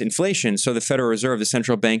 there was inflation. So the Federal Reserve, the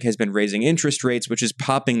central bank, has been raising interest rates, which is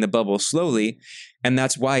popping the bubble slowly. And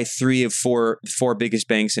that's why 3 of 4 biggest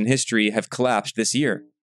banks in history have collapsed this year.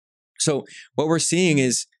 So what we're seeing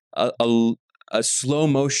is a slow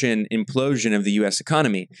motion implosion of the US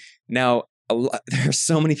economy. Now, there are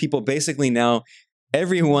so many people, basically now,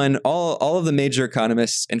 everyone, all of the major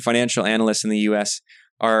economists and financial analysts in the US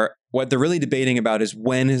what they're really debating about is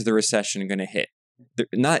when is the recession going to hit?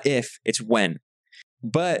 Not if, it's when.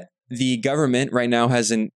 But the government right now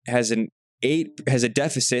has a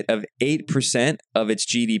deficit of 8% of its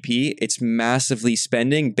GDP. It's massively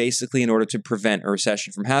spending basically in order to prevent a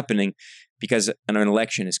recession from happening because an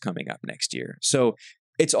election is coming up next year. So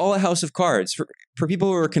it's all a house of cards. For people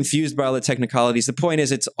who are confused by all the technicalities, the point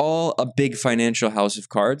is it's all a big financial house of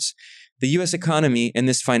cards. The US economy in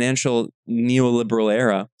this financial neoliberal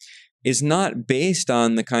era is not based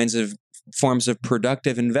on the kinds of forms of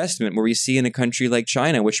productive investment where we see in a country like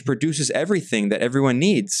China, which produces everything that everyone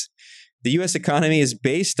needs. The US economy is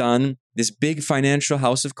based on this big financial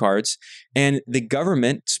house of cards, and the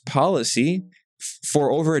government's policy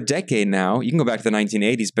for over a decade now, you can go back to the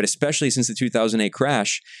 1980s, but especially since the 2008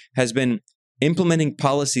 crash, has been implementing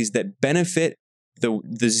policies that benefit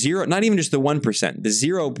the zero, not even just the 1%, the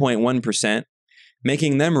 0.1%,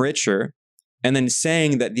 making them richer, and then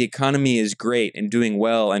saying that the economy is great and doing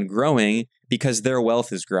well and growing because their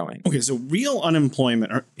wealth is growing. Okay, so real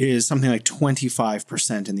unemployment is something like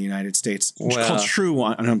 25% in the United States, which is called true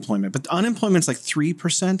unemployment. But unemployment's like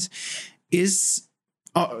 3%.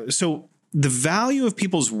 So the value of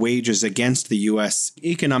people's wages against the U.S.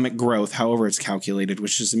 economic growth, however it's calculated,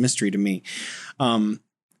 which is a mystery to me,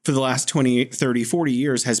 for the last 20, 30, 40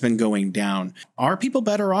 years has been going down. Are people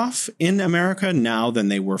better off in America now than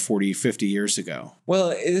they were 40, 50 years ago? Well,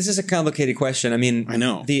 this is a complicated question. I mean, I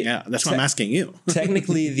know. That's why I'm asking you.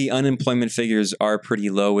 Technically, the unemployment figures are pretty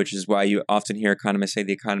low, which is why you often hear economists say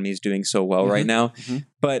the economy is doing so well right now. Mm-hmm.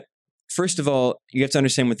 But first of all, you have to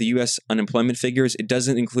understand with the U.S. unemployment figures, it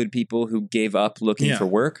doesn't include people who gave up looking for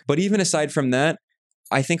work. But even aside from that,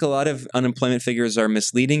 I think a lot of unemployment figures are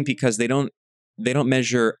misleading because they don't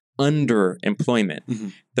measure underemployment. Mm-hmm.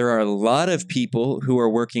 There are a lot of people who are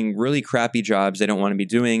working really crappy jobs they don't want to be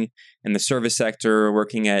doing in the service sector,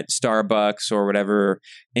 working at Starbucks or whatever.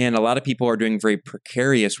 And a lot of people are doing very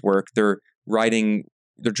precarious work. They're driving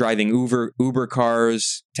Uber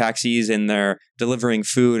cars, taxis, and they're delivering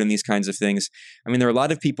food and these kinds of things. I mean, there are a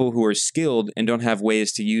lot of people who are skilled and don't have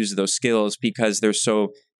ways to use those skills because there's so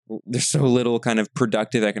little kind of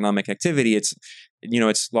productive economic activity. It's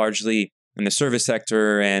largely in the service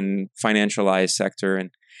sector and financialized sector.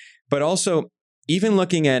 But also, even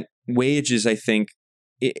looking at wages, I think,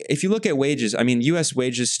 if you look at wages, I mean, U.S.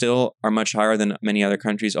 wages still are much higher than many other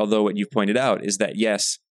countries, although what you've pointed out is that,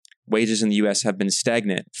 yes, wages in the U.S. have been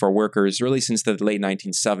stagnant for workers really since the late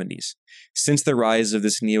 1970s. Since the rise of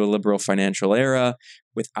this neoliberal financial era,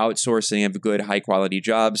 with outsourcing of good, high-quality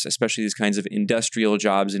jobs, especially these kinds of industrial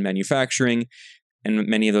jobs in manufacturing, and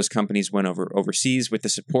many of those companies went overseas with the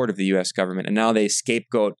support of the U.S. government. And now they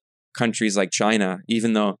scapegoat countries like China,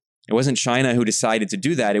 even though it wasn't China who decided to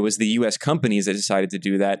do that. It was the U.S. companies that decided to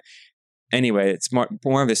do that. Anyway, it's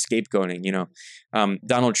more of a scapegoating.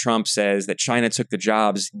 Donald Trump says that China took the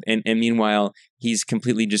jobs, and meanwhile, he's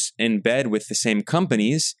completely just in bed with the same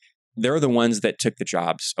companies. They're the ones that took the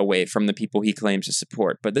jobs away from the people he claims to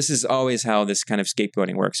support. But this is always how this kind of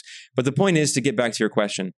scapegoating works. But the point is, to get back to your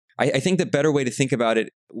question, I think the better way to think about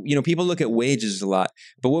it, people look at wages a lot,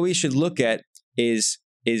 but what we should look at is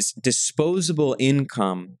disposable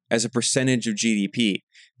income as a percentage of GDP.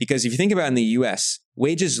 Because if you think about it in the US,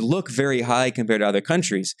 wages look very high compared to other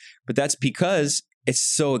countries, but that's because it's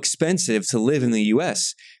so expensive to live in the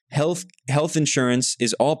US. Health insurance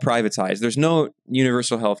is all privatized. There's no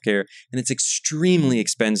universal health care, and it's extremely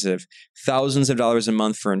expensive. Thousands of dollars a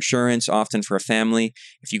month for insurance, often for a family.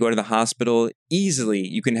 If you go to the hospital, easily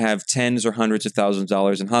you can have tens or hundreds of thousands of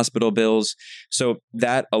dollars in hospital bills. So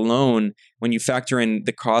that alone, when you factor in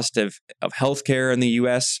the cost of healthcare in the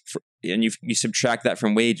US, and you subtract that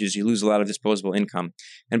from wages, you lose a lot of disposable income.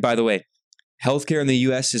 And by the way, healthcare in the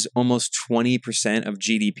U.S. is almost 20% of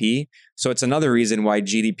GDP. So it's another reason why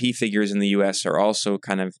GDP figures in the U.S. are also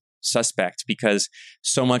kind of suspect, because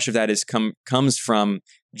so much of that comes from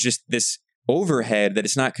just this overhead that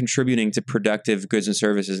it's not contributing to productive goods and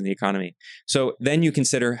services in the economy. So then you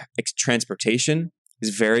consider transportation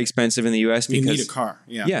is very expensive in the U.S. because you need a car.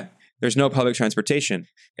 Yeah. There's no public transportation.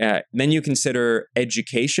 Then you consider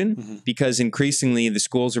education, because increasingly the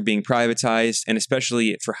schools are being privatized, and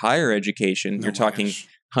especially for higher education, you're talking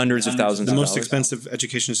hundreds of thousands of dollars. The most expensive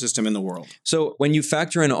education system in the world. So when you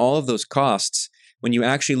factor in all of those costs, when you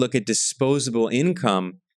actually look at disposable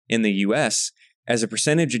income in the US as a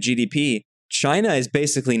percentage of GDP, China is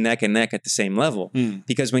basically neck and neck at the same level.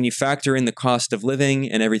 Because when you factor in the cost of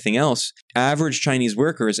living and everything else, average Chinese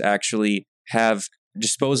workers actually have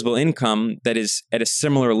disposable income that is at a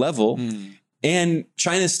similar level, and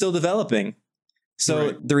China is still developing.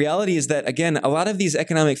 So the reality is that, again, a lot of these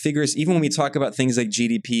economic figures, even when we talk about things like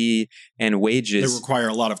GDP and wages, they require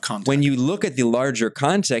a lot of context. When you look at the larger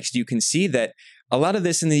context, you can see that a lot of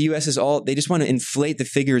this in the US is they just want to inflate the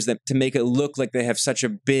figures to make it look like they have such a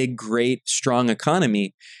big, great, strong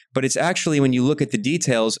economy. But it's actually, when you look at the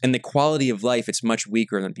details and the quality of life, it's much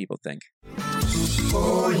weaker than people think.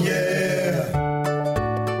 Oh, yeah.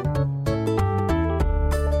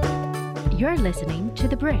 You're listening to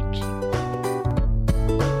The Bridge.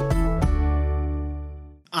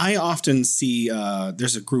 I often see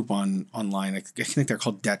there's a group online. I think they're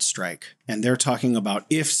called Debt Strike, and they're talking about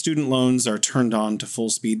if student loans are turned on to full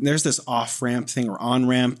speed. And there's this off-ramp thing or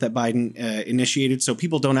on-ramp that Biden initiated, so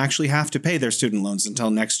people don't actually have to pay their student loans until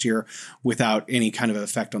next year without any kind of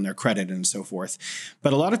effect on their credit and so forth.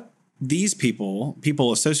 But a lot of these people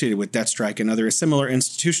associated with Debt Strike and other similar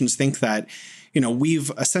institutions think that,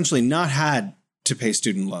 we've essentially not had to pay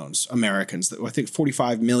student loans, Americans, I think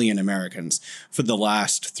 45 million Americans for the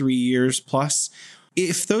last 3 years plus.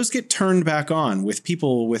 If those get turned back on with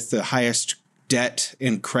people with the highest debt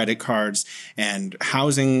and credit cards, and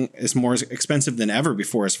housing is more expensive than ever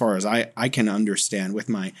before, as far as I can understand with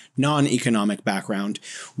my non-economic background,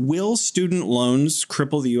 will student loans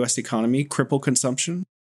cripple the U.S. economy, cripple consumption?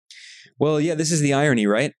 Well, yeah, this is the irony,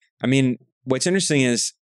 right? I mean, what's interesting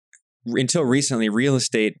is until recently, real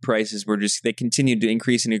estate prices they continued to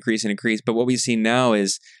increase and increase and increase. But what we see now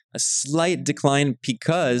is a slight decline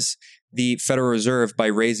because the Federal Reserve, by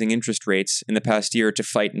raising interest rates in the past year to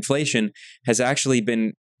fight inflation, has actually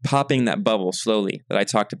been popping that bubble slowly that I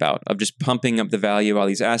talked about, of just pumping up the value of all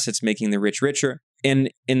these assets, making the rich richer. And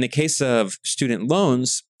in the case of student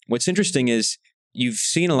loans, what's interesting is you've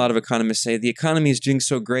seen a lot of economists say the economy is doing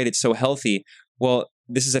so great, it's so healthy. Well,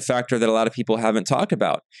 this is a factor that a lot of people haven't talked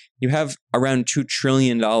about. You have around $2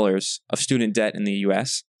 trillion of student debt in the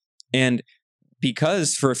US. And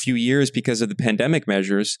because for a few years, because of the pandemic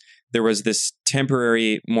measures, there was this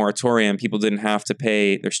temporary moratorium, people didn't have to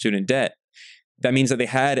pay their student debt. That means that they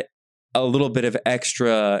had a little bit of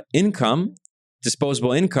extra income,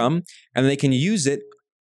 disposable income, and they can use it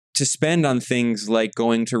to spend on things like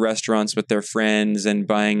going to restaurants with their friends and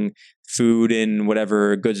buying food and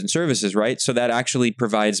whatever goods and services, right? So that actually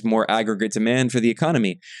provides more aggregate demand for the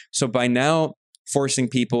economy. So by now forcing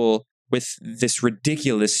people with this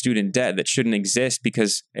ridiculous student debt that shouldn't exist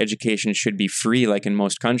because education should be free, like in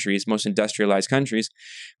most countries, most industrialized countries,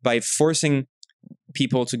 by forcing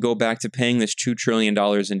people to go back to paying this $2 trillion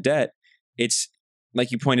in debt, it's,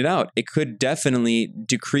 like you pointed out, it could definitely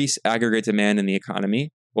decrease aggregate demand in the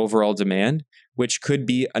economy, overall demand, which could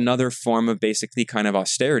be another form of basically kind of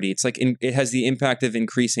austerity. It's like it has the impact of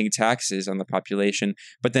increasing taxes on the population,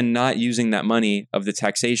 but then not using that money of the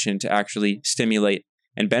taxation to actually stimulate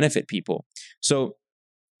and benefit people. So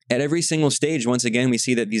at every single stage, once again, we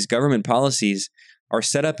see that these government policies are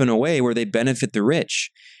set up in a way where they benefit the rich.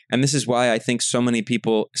 And this is why I think so many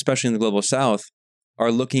people, especially in the global south,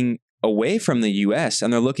 are looking away from the US,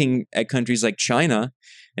 and they're looking at countries like China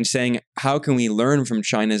and saying, how can we learn from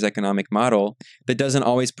China's economic model that doesn't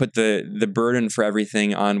always put the burden for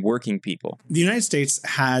everything on working people? The United States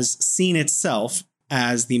has seen itself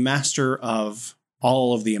as the master of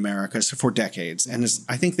all of the Americas for decades, and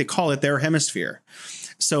I think they call it their hemisphere.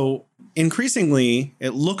 So increasingly,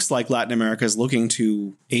 it looks like Latin America is looking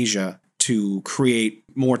to Asia to create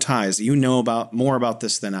more ties. You know more about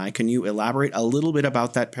this than I. Can you elaborate a little bit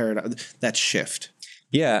about that paradigm, that shift?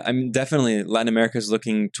 Yeah, I mean, definitely Latin America is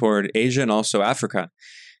looking toward Asia and also Africa.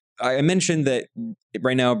 I mentioned that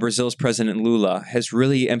right now Brazil's President Lula has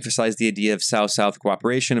really emphasized the idea of South-South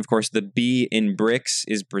cooperation. Of course, the B in BRICS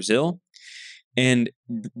is Brazil. And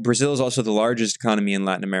Brazil is also the largest economy in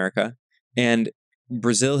Latin America. And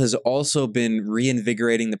Brazil has also been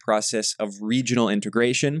reinvigorating the process of regional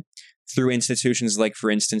integration through institutions like,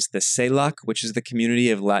 for instance, the CELAC, which is the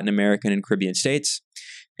Community of Latin American and Caribbean States,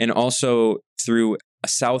 and also through a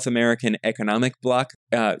South American economic bloc.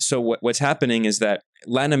 So what's happening is that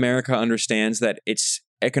Latin America understands that it's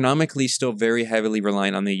economically still very heavily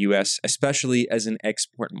reliant on the U.S., especially as an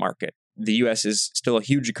export market. The U.S. is still a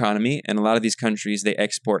huge economy, and a lot of these countries, they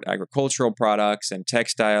export agricultural products and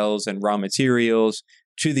textiles and raw materials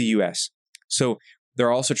to the U.S. So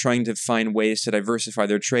they're also trying to find ways to diversify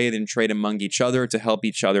their trade and trade among each other to help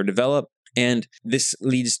each other develop. And this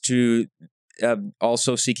leads to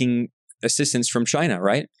also seeking assistance from China,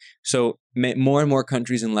 right? So more and more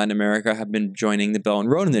countries in Latin America have been joining the Belt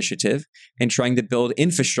and Road Initiative and trying to build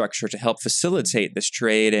infrastructure to help facilitate this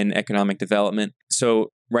trade and economic development.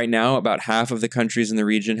 So right now, about half of the countries in the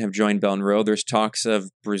region have joined Belt and Road. There's talks of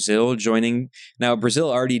Brazil joining. Now, Brazil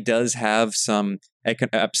already does have some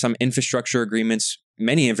infrastructure agreements,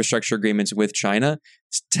 many infrastructure agreements with China.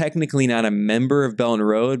 It's technically not a member of Belt and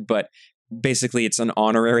Road, but basically it's an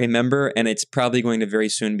honorary member, and it's probably going to very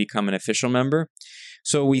soon become an official member.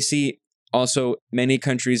 So we see also many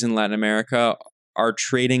countries in Latin America are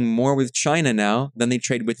trading more with China now than they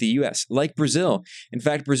trade with the US, like Brazil. In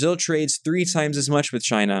fact, Brazil trades 3 times as much with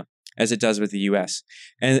China as it does with the US.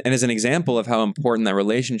 And as an example of how important that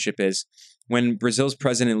relationship is, when Brazil's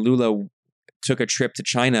President Lula took a trip to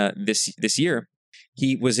China this year,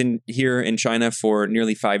 He was here in China for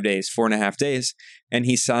nearly 5 days, 4.5 days, and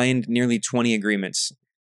he signed nearly 20 agreements.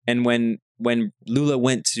 And when Lula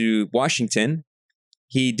went to Washington,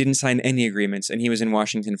 he didn't sign any agreements, and he was in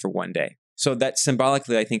Washington for 1 day. So that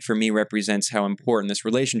symbolically, I think, for me, represents how important this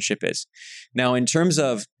relationship is. Now, in terms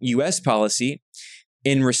of U.S. policy,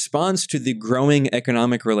 in response to the growing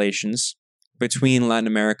economic relations between Latin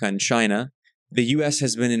America and China, the U.S.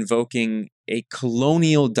 has been invoking a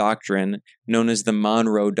colonial doctrine known as the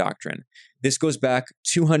Monroe Doctrine. This goes back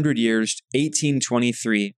 200 years,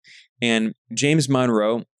 1823, and James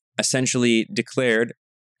Monroe essentially declared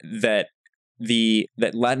that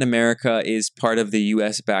that Latin America is part of the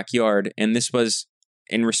U.S. backyard, and this was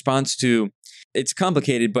in response to, it's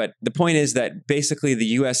complicated, but the point is that basically the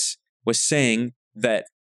U.S. was saying that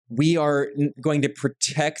we are going to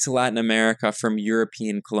protect Latin America from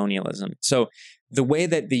European colonialism. So the way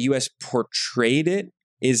that the U.S. portrayed it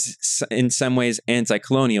is in some ways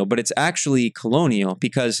anti-colonial, but it's actually colonial,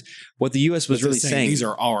 because what the U.S. was really saying, these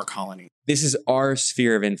are our colonies. This is our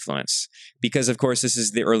sphere of influence, because of course this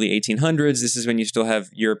is the early 1800s. This is when you still have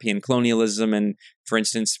European colonialism and, for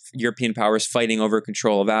instance, European powers fighting over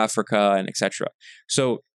control of Africa and etc.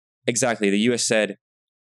 So exactly, the U.S. said,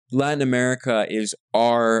 Latin America is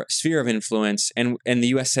our sphere of influence, and the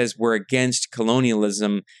U.S. says we're against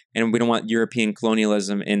colonialism and we don't want European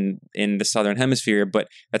colonialism in the Southern Hemisphere, but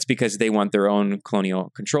that's because they want their own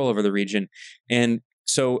colonial control over the region. And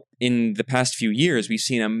so in the past few years, we've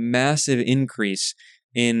seen a massive increase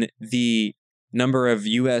in the number of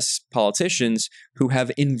U.S. politicians who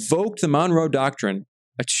have invoked the Monroe Doctrine,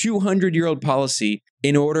 a 200-year-old policy,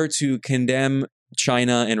 in order to condemn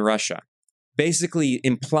China and Russia. Basically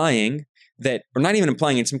implying that, or not even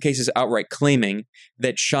implying, in some cases outright claiming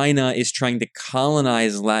that China is trying to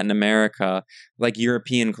colonize Latin America like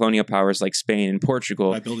European colonial powers like Spain and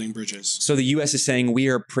Portugal. By building bridges. So the U.S. is saying we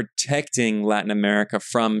are protecting Latin America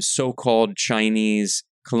from so-called Chinese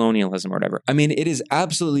colonialism or whatever. I mean, it is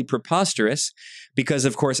absolutely preposterous because,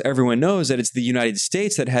 of course, everyone knows that it's the United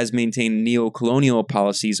States that has maintained neo-colonial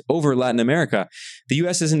policies over Latin America. The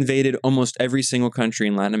U.S. has invaded almost every single country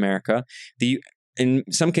in Latin America. In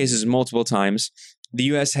some cases, multiple times. The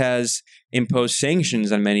U.S. has imposed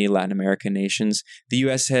sanctions on many Latin American nations. The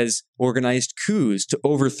U.S. has organized coups to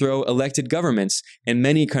overthrow elected governments in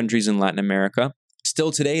many countries in Latin America.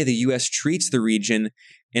 Still today, the U.S. treats the region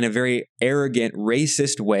in a very arrogant,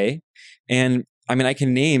 racist way. And I mean, I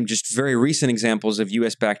can name just very recent examples of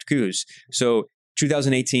U.S.-backed coups. So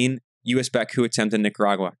 2018, U.S.-backed coup attempt in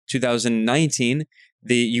Nicaragua. 2019,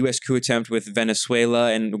 the U.S. coup attempt with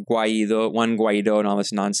Venezuela and Juan Guaido and all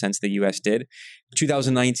this nonsense the U.S. did.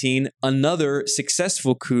 2019, another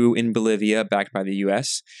successful coup in Bolivia backed by the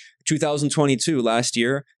U.S. 2022, last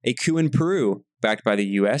year, a coup in Peru backed by the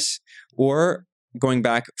U.S. Or going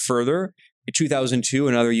back further, in 2002,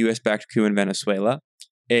 another U.S.-backed coup in Venezuela.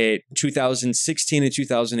 2016 and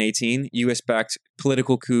 2018, U.S.-backed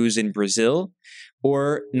political coups in Brazil.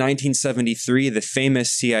 Or 1973, the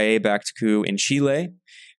famous CIA-backed coup in Chile.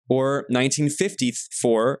 Or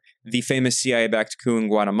 1954, the famous CIA-backed coup in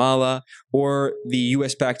Guatemala. Or the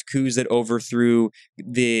U.S.-backed coups that overthrew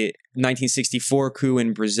the 1964 coup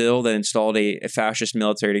in Brazil that installed a fascist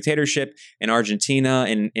military dictatorship, in Argentina,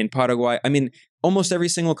 in Paraguay. I mean, almost every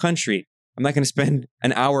single country. I'm not going to spend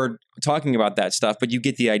an hour talking about that stuff, but you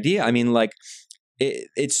get the idea. I mean, like,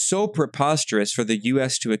 it's so preposterous for the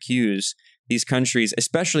U.S. to accuse these countries,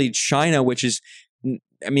 especially China, which is,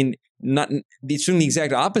 I mean, it's doing the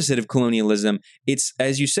exact opposite of colonialism. It's,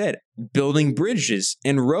 as you said, building bridges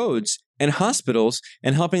and roads and hospitals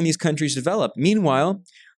and helping these countries develop. Meanwhile,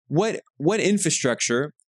 what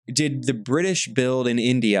infrastructure did the British build in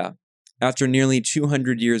India after nearly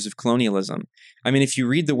 200 years of colonialism? I mean, if you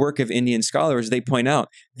read the work of Indian scholars, they point out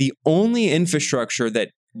the only infrastructure that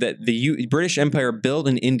the British Empire built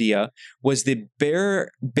in India was the bare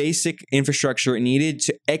basic infrastructure it needed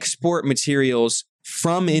to export materials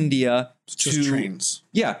from India to trains.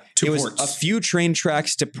 Yeah, to it was ports. A few train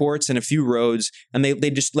tracks to ports and a few roads, and they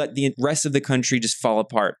just let the rest of the country just fall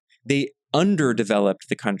apart. They underdeveloped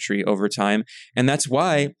the country over time, and that's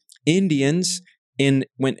why Indians in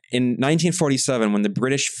 1947, when the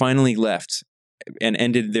British finally left and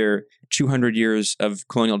ended their 200 years of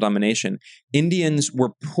colonial domination, Indians were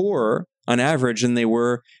poorer on average than they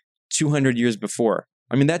were 200 years before.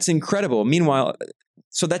 I mean, that's incredible. Meanwhile,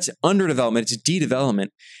 so that's underdevelopment, it's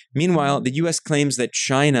de-development. Meanwhile, the U.S. claims that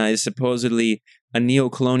China is supposedly a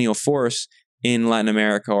neo-colonial force in Latin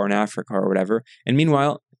America or in Africa or whatever. And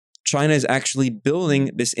meanwhile, China is actually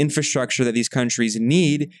building this infrastructure that these countries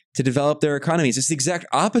need to develop their economies. It's the exact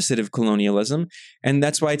opposite of colonialism. And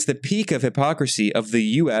that's why it's the peak of hypocrisy of the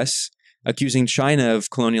US accusing China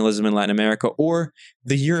of colonialism in Latin America, or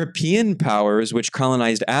the European powers which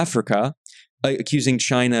colonized Africa accusing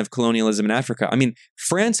China of colonialism in Africa. I mean,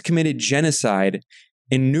 France committed genocide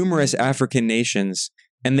in numerous African nations,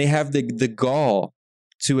 and they have the gall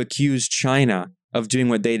to accuse China of doing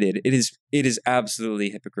what they did. It is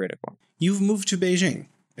absolutely hypocritical. You've moved to Beijing,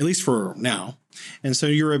 at least for now. And so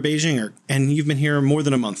you're a Beijinger, and you've been here more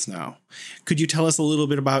than a month now. Could you tell us a little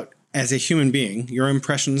bit about, as a human being, your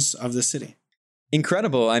impressions of the city?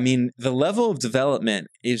 Incredible. I mean, the level of development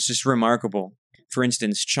is just remarkable. For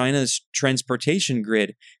instance, China's transportation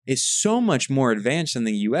grid is so much more advanced than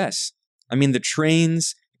the US. I mean, the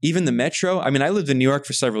trains, even the metro. I mean, I lived in New York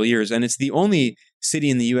for several years, and it's the only city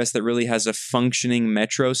in the US that really has a functioning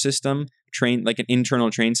metro system, like an internal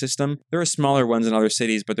train system. There are smaller ones in other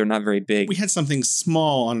cities, but they're not very big. We had something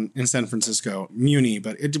small in San Francisco, Muni,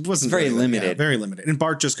 but it wasn't very limited. Yeah, very limited. And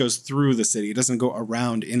BART just goes through the city. It doesn't go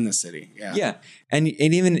around in the city. Yeah. And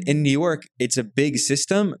even in New York, it's a big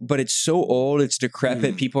system, but it's so old, it's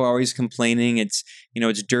decrepit. People are always complaining. It's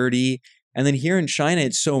dirty. And then here in China,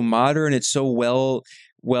 it's so modern. It's so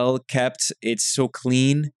well kept. It's so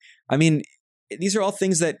clean. I mean, these are all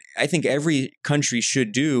things that I think every country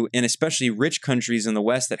should do, and especially rich countries in the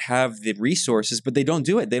West that have the resources, but they don't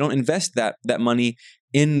do it. They don't invest that money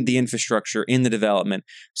in the infrastructure, in the development.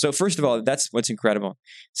 So first of all, that's what's incredible.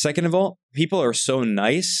 Second of all, people are so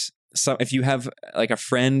nice. So if you have like a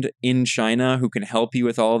friend in China who can help you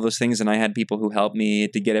with all of those things, and I had people who helped me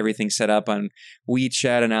to get everything set up on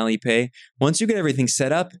WeChat and Alipay, once you get everything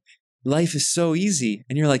set up, life is so easy.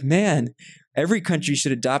 And you're like, man, every country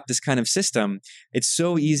should adopt this kind of system. It's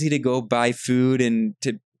so easy to go buy food and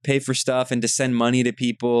to pay for stuff and to send money to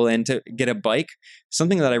people and to get a bike.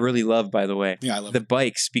 Something that I really love, by the way. Yeah, I love the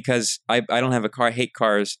bikes, because I don't have a car. I hate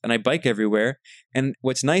cars, and I bike everywhere. And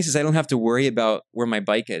what's nice is I don't have to worry about where my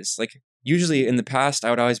bike is. Like usually in the past, I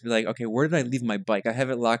would always be like, okay, where did I leave my bike? I have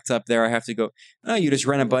it locked up there. I have to go. No, you just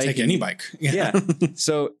rent a bike. Take any bike. Yeah.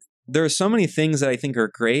 So there are so many things that I think are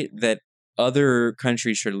great that other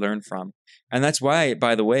countries should learn from. And that's why,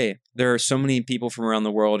 by the way, there are so many people from around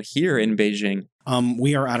the world here in Beijing.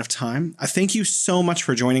 We are out of time. Thank you so much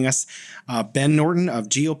for joining us. Ben Norton of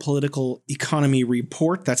Geopolitical Economy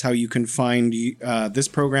Report. That's how you can find this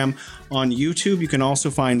program on YouTube. You can also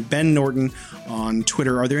find Ben Norton on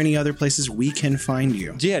Twitter. Are there any other places we can find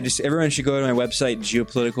you? Yeah, just everyone should go to my website,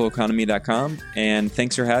 geopoliticaleconomy.com. And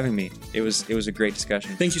thanks for having me. It was a great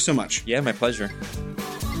discussion. Thank you so much. Yeah, my pleasure.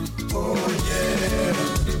 Oh, yeah.